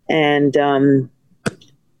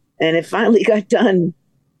it finally got done.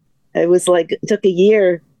 It was like, it took a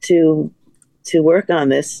year to work on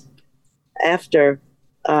this after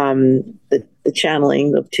the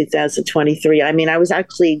channeling of 2023. I mean, I was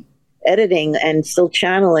actually editing and still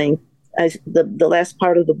channeling. The last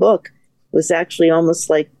part of the book was actually almost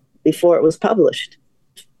like before it was published,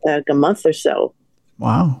 like a month or so.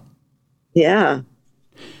 Wow. Yeah.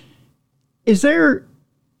 Is there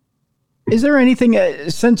anything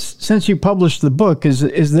since you published the book?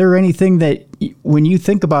 Is there anything that when you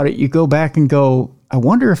think about it, you go back and go, I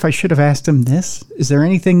wonder if I should have asked him this? Is there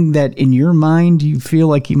anything that in your mind you feel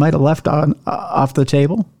like you might have left off the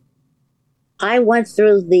table? I went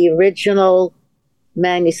through the original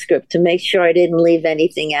manuscript to make sure I didn't leave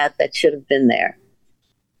anything out that should have been there.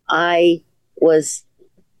 I was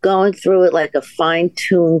going through it like a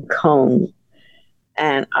fine-tuned comb.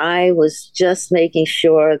 And I was just making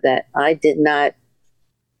sure that I did not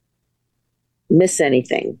miss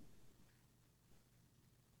anything.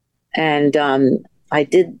 And I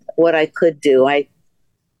did what I could do.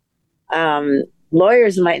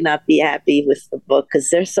 Lawyers might not be happy with the book because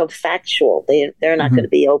they're so factual. They're not going to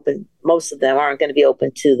be open. Most of them aren't going to be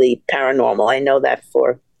open to the paranormal. I know that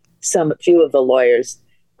for a few of the lawyers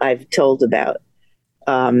I've told about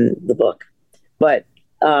the book. But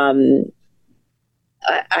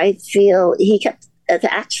I feel he kept,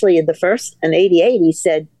 actually in the first, in 88, he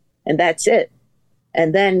said, and that's it.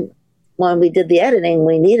 And then when we did the editing,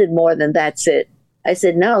 we needed more than that's it. I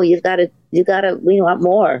said, no, we want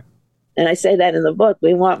more. And I say that in the book,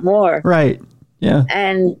 we want more. Right. Yeah.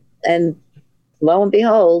 And lo and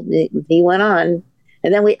behold, he went on.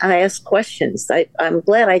 And then I asked questions. I'm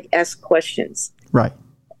glad I asked questions. Right.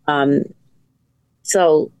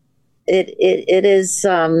 So it is,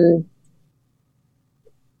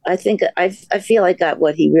 I think I feel I got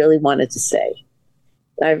what he really wanted to say.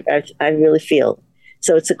 I really feel.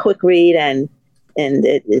 So it's a quick read and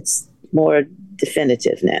it's more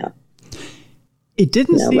definitive now. It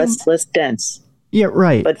didn't seem less dense. Yeah,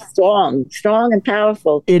 right. But strong and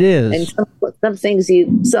powerful. It is. And some things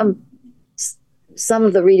some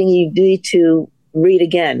of the reading you need to read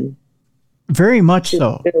again. Very much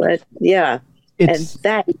so. Yeah. And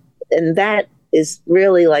that is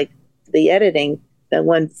really like the editing that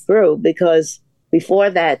went through, because before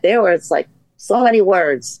that there was like so many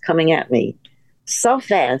words coming at me so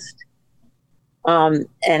fast, and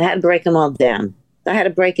had to break them all down. I had to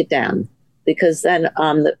break it down because then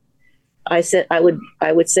I said I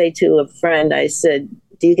would say to a friend, I said,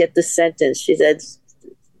 do you get this sentence? She said,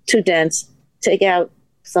 too dense, take out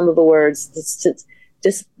some of the words,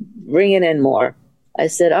 just bring it in more. I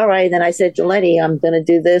said, all right. Then I said to Lenny, I'm going to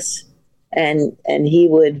do this, and he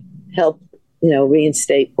would help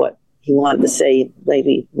reinstate what he wanted to say,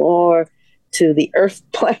 maybe more to the earth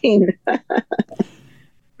plane.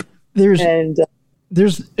 There's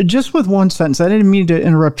there's just with one sentence, I didn't mean to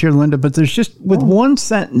interrupt here, Linda, but there's just with one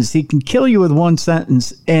sentence, he can kill you with one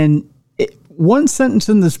sentence. And one sentence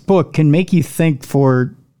in this book can make you think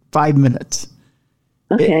for 5 minutes.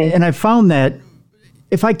 Okay. And I found that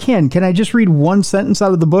if I can I just read one sentence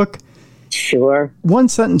out of the book? Sure. One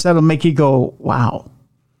sentence that'll make you go, wow.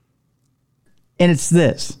 And it's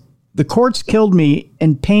this: the courts killed me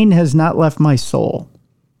and pain has not left my soul.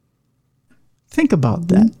 Think about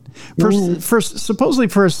that. For supposedly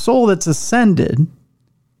for a soul that's ascended,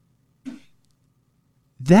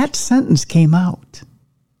 that sentence came out.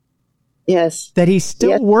 Yes. That he's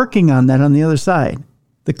still working on that on the other side.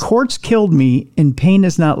 The courts killed me and pain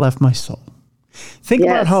has not left my soul. Think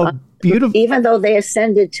about how beautiful. Even though they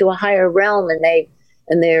ascended to a higher realm and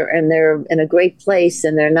they're in a great place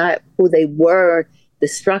and they're not who they were,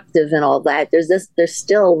 destructive and all that, there's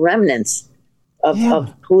still remnants of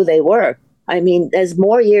who they were. I mean, as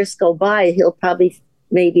more years go by, he'll probably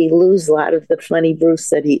maybe lose a lot of the Lenny Bruce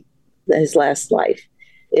that his last life.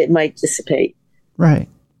 It might dissipate. Right.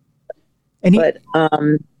 And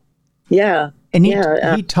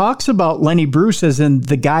he talks about Lenny Bruce as in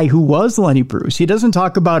the guy who was Lenny Bruce. He doesn't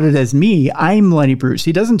talk about it as me. I'm Lenny Bruce.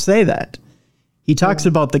 He doesn't say that. He talks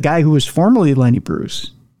about the guy who was formerly Lenny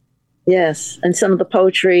Bruce. Yes. And some of the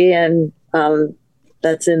poetry and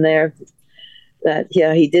that's in there. That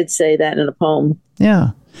he did say that in a poem.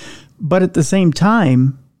 Yeah. But at the same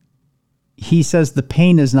time, he says the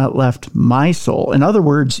pain has not left my soul. In other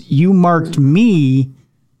words, you marked me,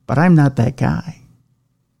 but I'm not that guy.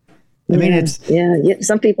 I mean, it's... Yeah,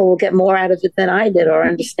 some people will get more out of it than I did or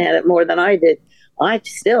understand it more than I did. I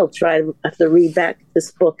still have to read back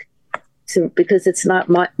this book because it's not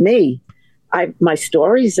me. My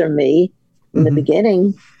stories are me in the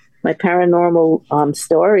beginning, my paranormal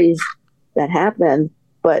stories that happened,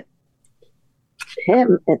 but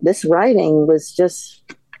this writing was just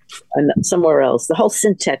somewhere else. The whole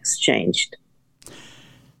syntax changed.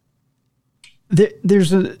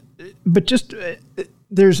 There's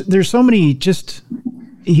so many. Just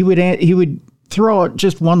he would throw out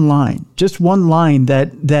just one line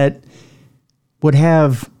that would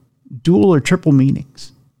have dual or triple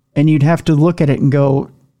meanings, and you'd have to look at it and go,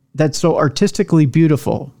 "That's so artistically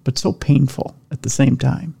beautiful, but so painful at the same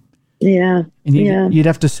time." Yeah. And you'd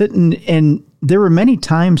have to sit and there were many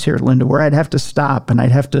times here, Linda, where I'd have to stop and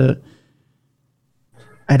I'd have to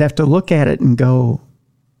look at it and go,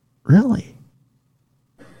 really?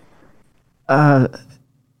 Love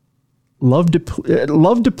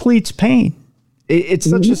depletes pain. It's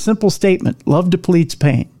such a simple statement. Love depletes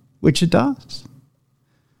pain, which it does.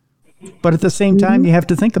 But at the same time, you have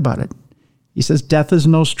to think about it. He says, death is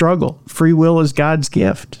no struggle. Free will is God's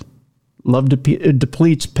gift. Love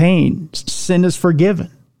depletes pain. Sin is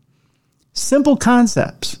forgiven. Simple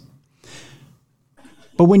concepts.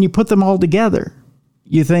 But when you put them all together,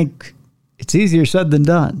 you think it's easier said than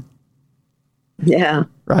done. Yeah.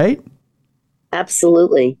 Right?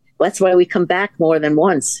 Absolutely. That's why we come back more than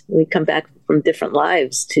once. We come back from different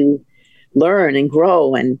lives to learn and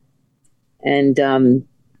grow and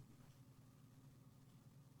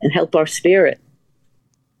help our spirit.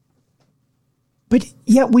 But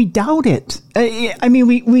yet we doubt it. I mean,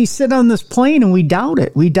 we sit on this plane and we doubt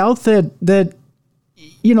it. We doubt that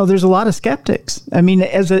there's a lot of skeptics. I mean,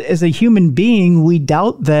 as a human being, we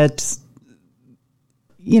doubt that.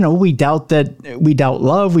 We doubt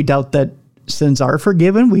love. We doubt that sins are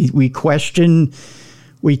forgiven. We question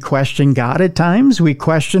God at times. We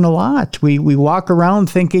question a lot. We walk around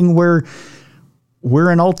thinking we're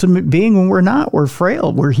an ultimate being when we're not. We're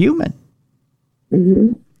frail. We're human.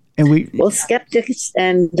 Mm-hmm. And skeptics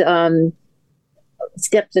and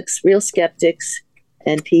real skeptics,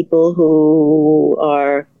 and people who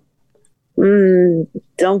are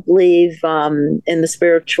don't believe in the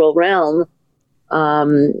spiritual realm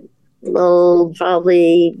will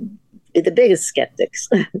probably be the biggest skeptics.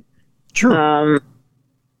 True.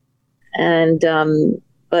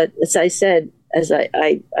 But as I said,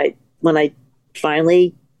 when I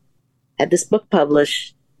finally had this book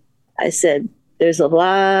published, I said, there's a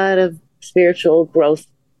lot of spiritual growth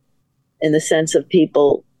in the sense of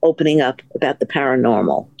people opening up about the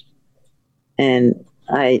paranormal. And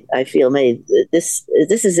I feel maybe this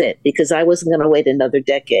is it, because I wasn't going to wait another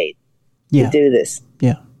decade to do this.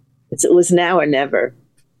 Yeah. It was now or never.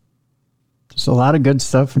 There's a lot of good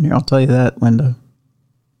stuff in here. I'll tell you that, Linda.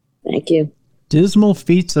 Thank you. Dismal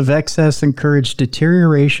feats of excess encourage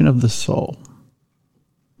deterioration of the soul.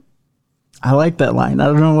 I like that line. I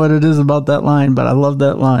don't know what it is about that line, but I love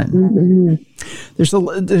that line.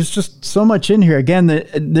 Mm-hmm. There's just so much in here. Again,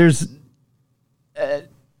 there's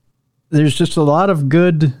just a lot of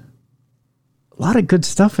good lot of good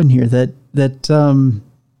stuff in here that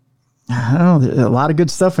I don't know, a lot of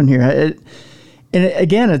good stuff in here. And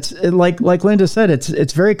again, it's like Linda said,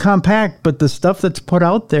 it's very compact, but the stuff that's put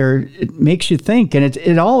out there, it makes you think, and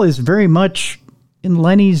it all is very much in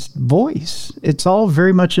Lenny's voice. It's all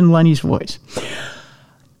very much in Lenny's voice.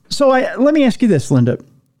 So let me ask you this, Linda.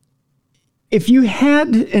 If you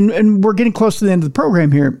had, and we're getting close to the end of the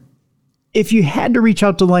program here, if you had to reach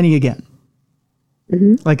out to Lenny again,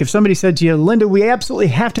 like if somebody said to you, Linda, we absolutely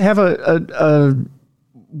have to have a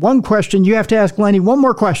one question, you have to ask Lenny one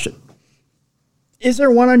more question. Is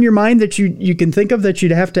there one on your mind that you can think of that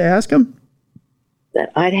you'd have to ask him?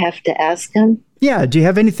 That I'd have to ask him? Yeah. Do you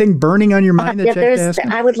have anything burning on your mind that you have to ask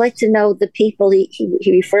him? I would like to know the people he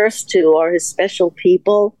refers to, or his special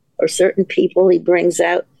people, or certain people he brings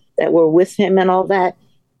out that were with him and all that.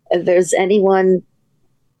 If there's anyone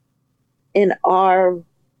in our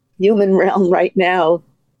human realm right now,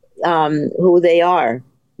 who they are,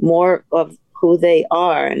 more of who they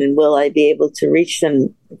are, and will I be able to reach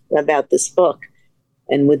them about this book?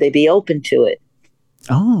 And would they be open to it?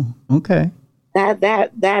 Oh, okay. That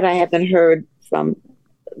I haven't heard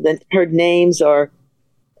heard names or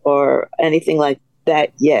anything like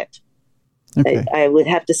that yet. Okay. I would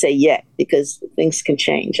have to say yet, because things can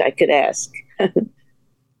change. I could ask,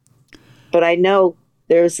 but I know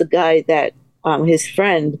there's a guy that his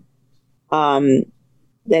friend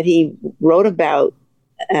that he wrote about,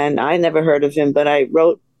 and I never heard of him, but I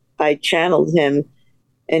channeled him,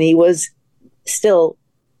 and he was still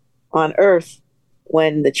on Earth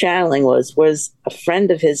when the channeling was a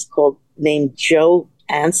friend of his named Joe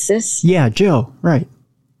Ansis. Yeah, Joe, right.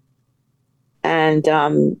 And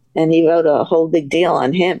he wrote a whole big deal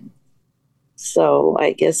on him. So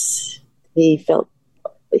I guess he felt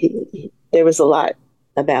there was a lot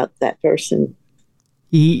about that person.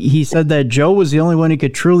 He said that Joe was the only one he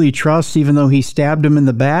could truly trust, even though he stabbed him in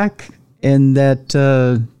the back, and that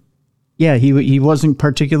he wasn't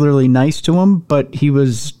particularly nice to him, but he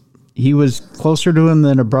was closer to him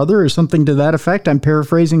than a brother, or something to that effect. I'm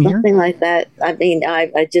paraphrasing here. Something like that. I mean,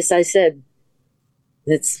 I said,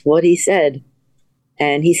 that's what he said.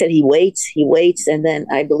 And he said he waits, and then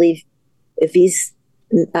I believe if he's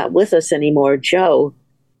not with us anymore, Joe,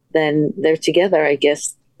 then they're together. I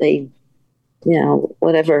guess they,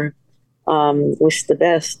 whatever, wish the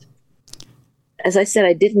best. As I said,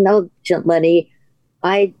 I didn't know Lenny.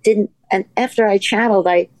 I didn't, and after I channeled,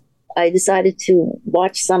 I decided to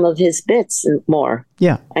watch some of his bits more.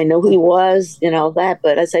 Yeah. I know who he was, that,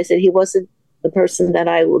 but as I said, he wasn't the person that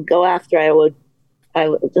I would go after. I would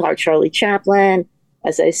Charlie Chaplin,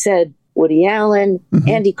 as I said, Woody Allen,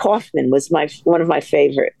 Andy Kaufman was one of my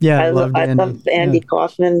favorite. Yeah, I love Andy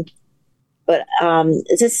Kaufman, but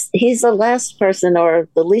he's the last person, or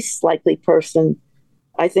the least likely person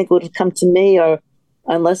I think would have come to me, or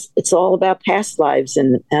unless it's all about past lives,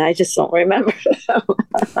 and I just don't remember.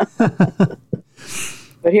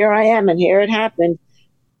 But here I am, and here it happened,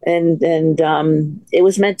 and it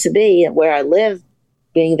was meant to be where I live,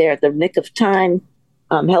 being there at the nick of time,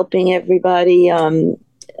 helping everybody in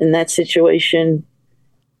that situation,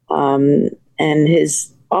 and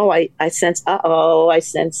his I sense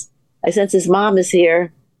his mom is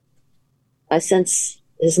here. I sense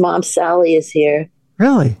his mom Sally is here.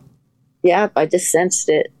 Really? Yep, I just sensed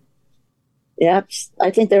it. Yep,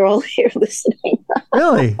 I think they're all here listening.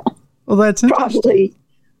 Really? Well, that's interesting. Probably,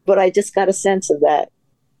 but I just got a sense of that.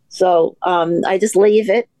 So I just leave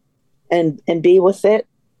it and be with it,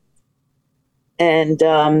 and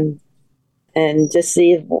just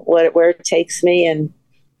see where it takes me, and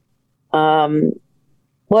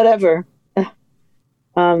whatever.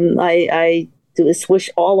 I do is wish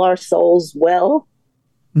all our souls well,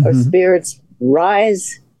 our spirits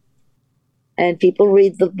rise, and people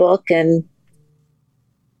read the book and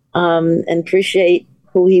appreciate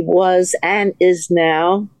who he was and is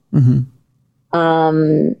now. And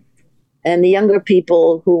the younger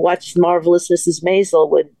people who watched Marvelous Mrs. Maisel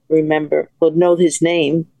would know his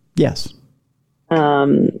name. Yes.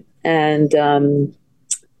 It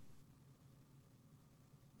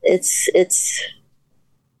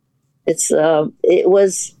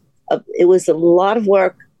was a lot of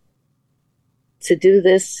work to do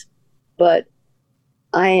this, but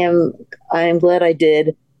I am glad I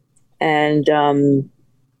did, and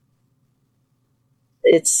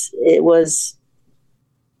it was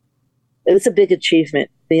a big achievement,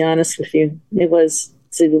 to be honest with you. It was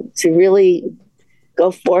to really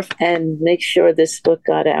go forth and make sure this book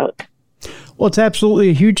got out. Well, it's absolutely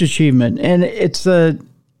a huge achievement, and it's a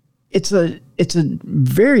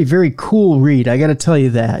very, very cool read. I got to tell you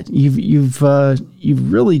that you've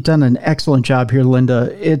really done an excellent job here,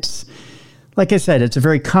 Linda. It's like I said, it's a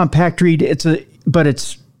very compact read. But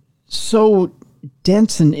it's so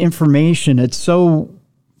dense in information. It's so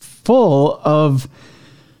full of,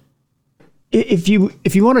 if you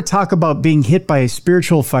want to talk about being hit by a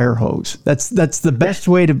spiritual fire hose, that's the best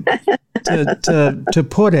way to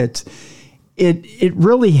put it. It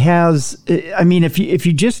really has. I mean, if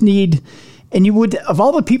you just need, and you would, of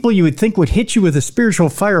all the people you would think would hit you with a spiritual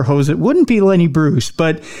fire hose, it wouldn't be Lenny Bruce,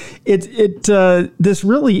 but this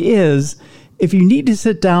really is. If you need to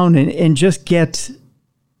sit down and just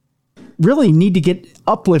really need to get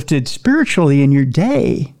uplifted spiritually in your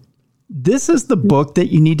day, this is the book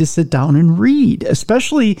that you need to sit down and read.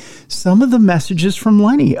 Especially some of the messages from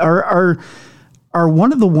Lenny are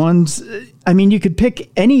one of the ones. I mean, you could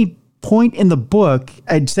pick any point in the book,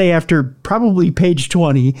 I'd say after probably page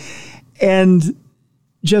 20, and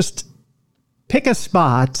just pick a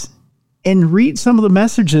spot and read some of the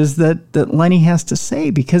messages that Lenny has to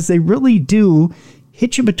say, because they really do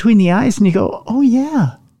hit you between the eyes and you go, oh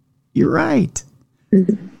yeah, you're right.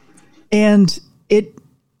 Mm-hmm. And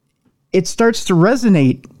it starts to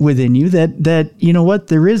resonate within you that, you know what,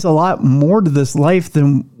 there is a lot more to this life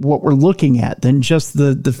than what we're looking at, than just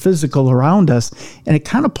the physical around us. And it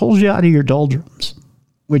kind of pulls you out of your doldrums,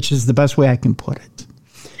 which is the best way I can put it.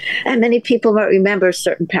 And many people might remember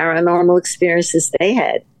certain paranormal experiences they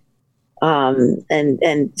had,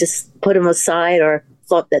 and just put them aside, or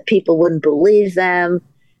thought that people wouldn't believe them.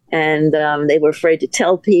 And they were afraid to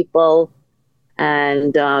tell people.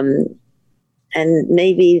 And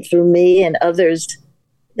maybe through me and others,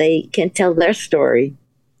 they can tell their story.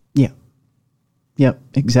 Yeah. Yep,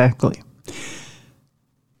 exactly.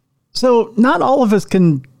 So not all of us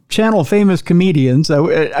can channel famous comedians.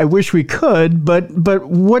 I wish we could, but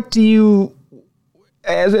what do you,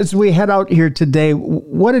 as we head out here today,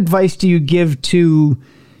 what advice do you give to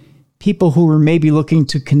people who are maybe looking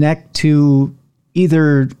to connect to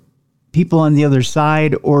either people on the other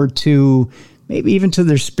side, or to maybe even to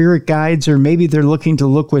their spirit guides, or maybe they're looking to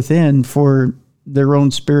look within for their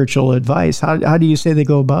own spiritual advice? How do you say they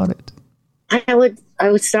go about it? I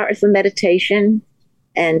would start with a meditation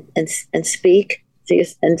and speak to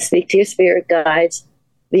your spirit guides.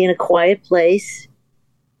 Be in a quiet place,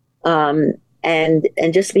 and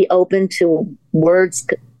just be open to words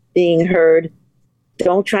being heard.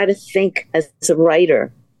 Don't try to think as a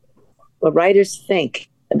writer. What writers think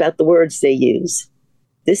about the words they use.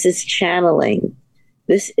 This is channeling.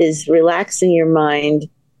 This is relaxing your mind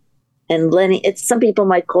and letting it. Some people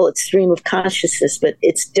might call it stream of consciousness, but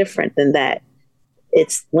it's different than that.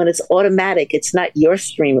 It's when it's automatic. It's not your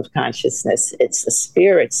stream of consciousness. It's the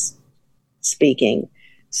spirits speaking.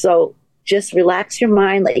 So just relax your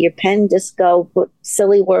mind. Let your pen just go. Put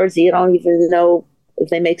silly words that you don't even know if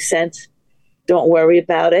they make sense. Don't worry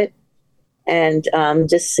about it, and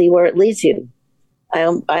just see where it leads you.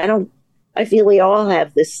 I feel we all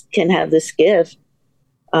can have this gift.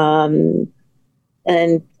 And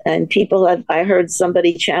people I heard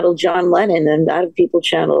somebody channel John Lennon, and a lot of people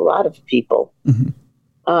channel a lot of people. Mm-hmm.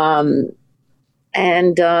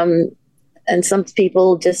 And some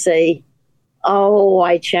people just say, oh,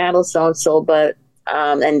 I channel so-and-so, but,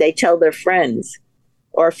 and they tell their friends,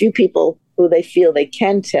 or a few people who they feel they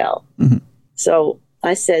can tell. Mm-hmm. So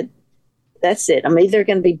I said, that's it. I'm either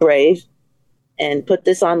going to be brave and put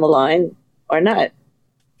this on the line or not.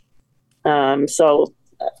 So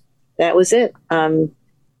that was it.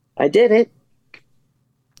 I did it.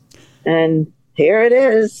 And here it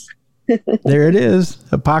is. There it is.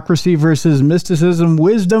 Hypocrisy versus Mysticism,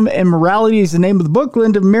 Wisdom and Morality is the name of the book.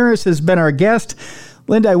 Linda Meris has been our guest.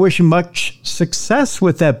 Linda, I wish you much success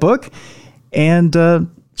with that book. And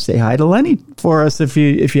say hi to Lenny for us if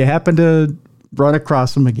you happen to run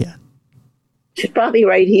across him again. She's probably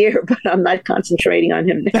right here, but I'm not concentrating on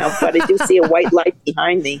him now. But I do see a white light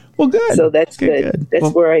behind me. Well, good. So that's good. That's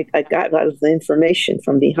where I got a lot of the information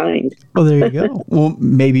from behind. Well, there you go. Well,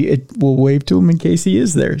 maybe we'll wave to him in case he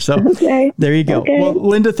is there. So okay. There you go. Okay. Well,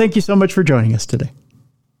 Linda, thank you so much for joining us today.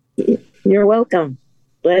 You're welcome.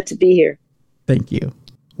 Glad to be here. Thank you.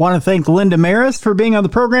 Want to thank Linda Meris for being on the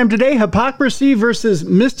program today. Hypocrisy versus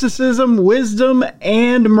Mysticism, Wisdom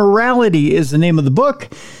and Morality is the name of the book.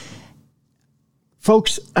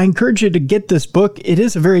 Folks, I encourage you to get this book. It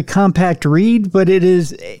is a very compact read, but it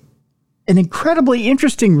is an incredibly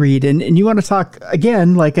interesting read. And you want to talk,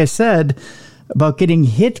 again, like I said, about getting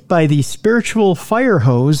hit by the spiritual fire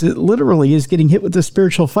hose. It literally is getting hit with the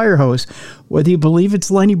spiritual fire hose. Whether you believe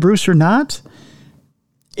it's Lenny Bruce or not,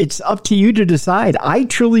 it's up to you to decide. I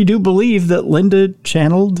truly do believe that Linda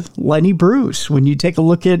channeled Lenny Bruce. When you take a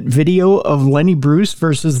look at video of Lenny Bruce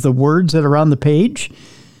versus the words that are on the page,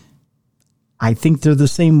 I think they're the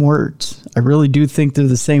same words. I really do think they're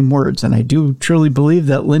the same words. And I do truly believe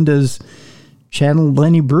that Linda's channeled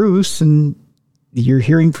Lenny Bruce, and you're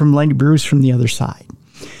hearing from Lenny Bruce from the other side.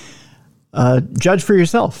 Judge for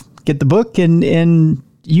yourself. Get the book and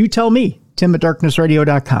you tell me,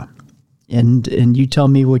 tim@darknessradio.com. And you tell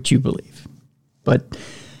me what you believe. But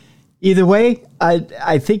either way,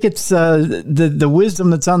 I think it's the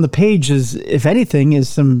wisdom that's on the page is, if anything, is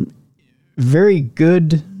some very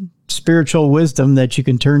good spiritual wisdom that you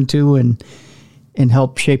can turn to and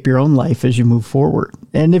help shape your own life as you move forward.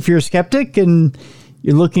 And if you're a skeptic and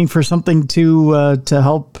you're looking for something to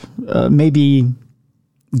help maybe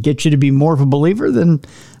get you to be more of a believer, then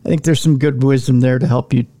I think there's some good wisdom there to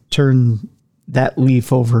help you turn that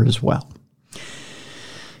leaf over as well.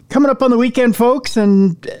 Coming up on the weekend, folks,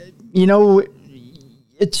 and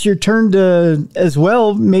it's your turn to, as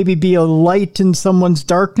well, maybe be a light in someone's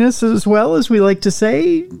darkness, as well, as we like to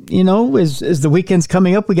say. As the weekend's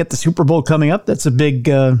coming up, we get the Super Bowl coming up. That's a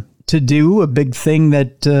big to-do, a big thing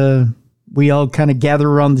that we all kind of gather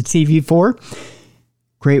around the TV for.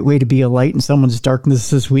 Great way to be a light in someone's darkness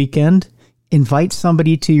this weekend. Invite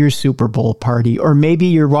somebody to your Super Bowl party, or maybe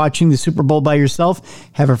you're watching the Super Bowl by yourself.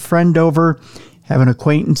 Have a friend over. Have an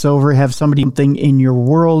acquaintance over, have somebody something in your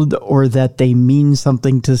world, or that they mean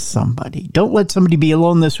something to somebody. Don't let somebody be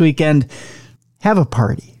alone this weekend. Have a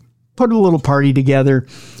party. Put a little party together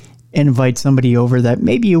and invite somebody over that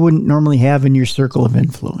maybe you wouldn't normally have in your circle of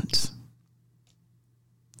influence.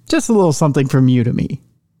 Just a little something from you to me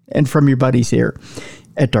and from your buddies here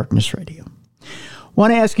at Darkness Radio.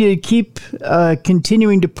 Want to ask you to keep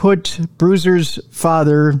continuing to put Bruiser's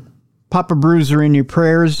father, Papa Bruiser, in your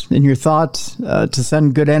prayers, in your thoughts, to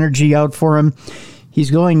send good energy out for him.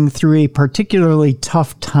 He's going through a particularly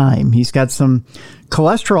tough time. He's got some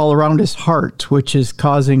cholesterol around his heart, which is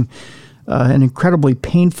causing an incredibly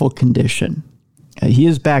painful condition. He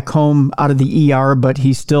is back home out of the ER, but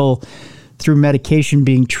he's still, through medication,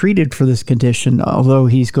 being treated for this condition, although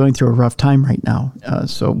he's going through a rough time right now.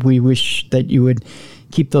 So we wish that you would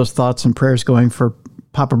keep those thoughts and prayers going for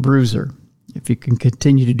Papa Bruiser. If you can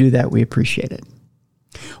continue to do that, we appreciate it.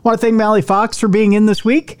 I want to thank Mally Fox for being in this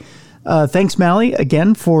week. Thanks, Mally,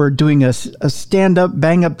 again, for doing a stand-up,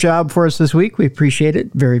 bang-up job for us this week. We appreciate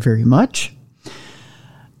it very, very much.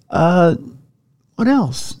 What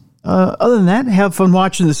else? Other than that, have fun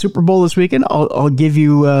watching the Super Bowl this weekend. I'll give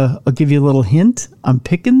you a little hint. I'm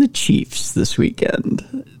picking the Chiefs this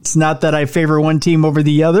weekend. It's not that I favor one team over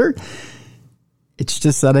the other. It's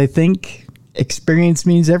just that I think experience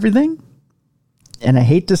means everything. And I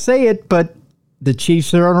hate to say it, but the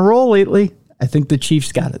Chiefs are on a roll lately. I think the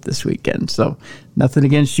Chiefs got it this weekend. So nothing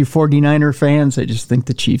against you 49er fans. I just think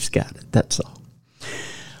the Chiefs got it. That's all.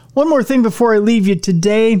 One more thing before I leave you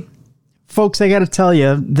today. Folks, I got to tell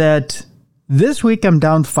you that this week I'm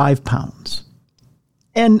down 5 pounds.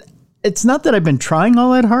 And it's not that I've been trying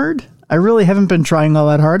all that hard. I really haven't been trying all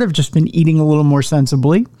that hard. I've just been eating a little more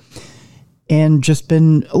sensibly and just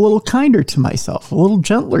been a little kinder to myself, a little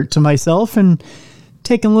gentler to myself, and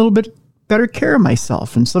taking a little bit better care of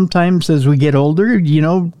myself. And sometimes as we get older,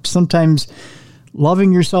 sometimes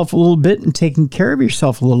loving yourself a little bit and taking care of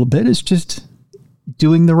yourself a little bit is just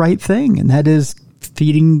doing the right thing. And that is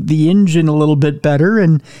feeding the engine a little bit better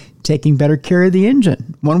and taking better care of the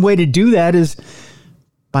engine. One way to do that is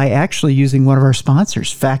by actually using one of our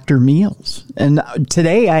sponsors, Factor Meals. And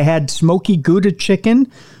today I had smoky Gouda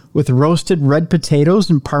chicken with roasted red potatoes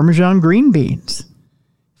and Parmesan green beans.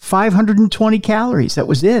 520 calories. That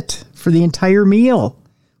was it for the entire meal,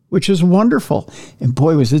 which was wonderful. And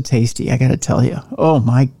boy, was it tasty, I got to tell you. Oh,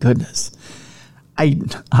 my goodness. I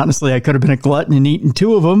could have been a glutton and eaten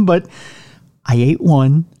 2 of them, but I ate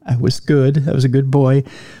 1. I was good. I was a good boy.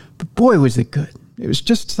 But boy, was it good. It was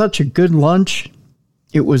just such a good lunch.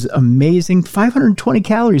 It was amazing. 520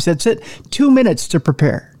 calories. That's it. 2 minutes to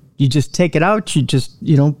prepare. You just take it out. You just,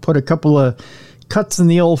 put a couple of cuts in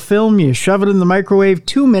the old film. You shove it in the microwave.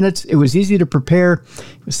 2 minutes. It was easy to prepare.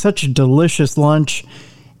 It was such a delicious lunch.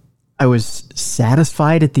 I was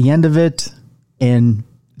satisfied at the end of it. And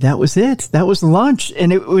that was it. That was lunch.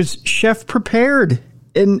 And it was chef prepared.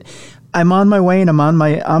 And I'm on my way, and I'm on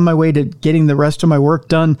my way to getting the rest of my work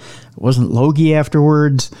done. I wasn't logy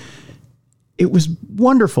afterwards. It was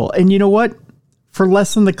wonderful. And you know what? For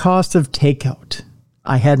less than the cost of takeout,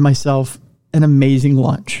 I had myself an amazing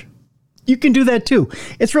lunch. You can do that too.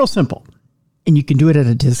 It's real simple. And you can do it at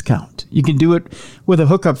a discount. You can do it with a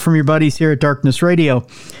hookup from your buddies here at Darkness Radio.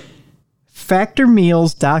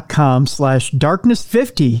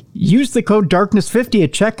 factormeals.com/darkness50. Use the code darkness50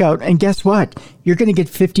 at checkout, and guess what? You're going to get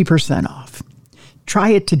 50% off. Try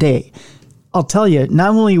it today. I'll tell you, not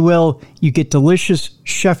only will you get delicious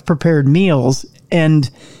chef-prepared meals,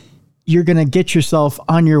 and you're going to get yourself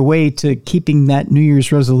on your way to keeping that New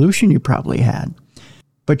Year's resolution you probably had,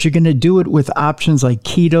 but you're going to do it with options like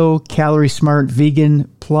keto, calorie smart, vegan,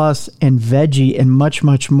 plus, and veggie, and much,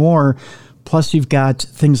 much more. Plus, you've got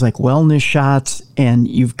things like wellness shots, and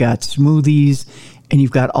you've got smoothies, and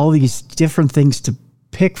you've got all these different things to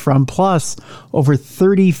pick from, plus over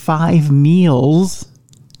 35 meals,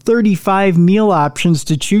 35 meal options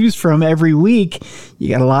to choose from every week. You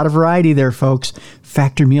got a lot of variety there, folks.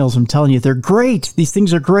 Factor meals, I'm telling you, they're great. These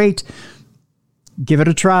things are great. Give it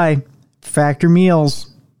a try.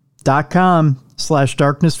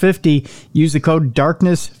 factormeals.com/darkness50. Use the code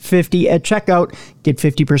darkness50 at checkout. Get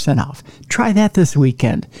 50% off. Try that this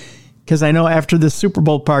weekend. Because I know after the Super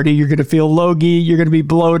Bowl party, you're going to feel logy, you're going to be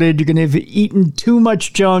bloated, you're going to have eaten too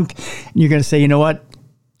much junk, and you're going to say, you know what?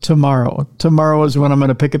 Tomorrow is when I'm going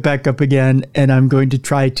to pick it back up again, and I'm going to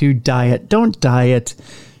try to diet. Don't diet.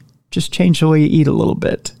 Just change the way you eat a little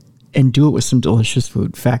bit and do it with some delicious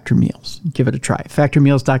food. Factor Meals. Give it a try.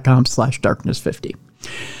 factormeals.com/darkness50.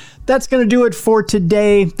 That's going to do it for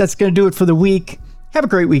today. That's going to do it for the week. Have a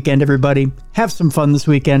great weekend, everybody. Have some fun this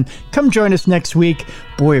weekend. Come join us next week.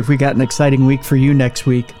 Boy, have we got an exciting week for you next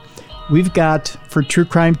week. We've got, for True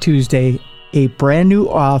Crime Tuesday, a brand new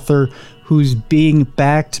author who's being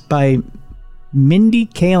backed by Mindy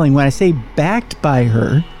Kaling. When I say backed by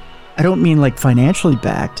her, I don't mean like financially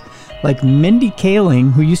backed. Like Mindy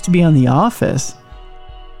Kaling, who used to be on The Office,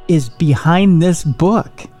 is behind this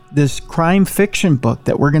book, this crime fiction book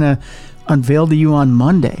that we're going to unveil to you on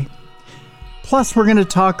Monday. Plus, we're going to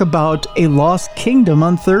talk about A Lost Kingdom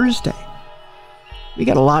on Thursday. We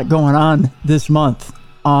got a lot going on this month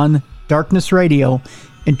on Darkness Radio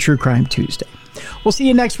and True Crime Tuesday. We'll see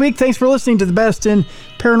you next week. Thanks for listening to the best in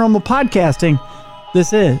paranormal podcasting.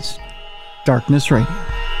 This is Darkness Radio.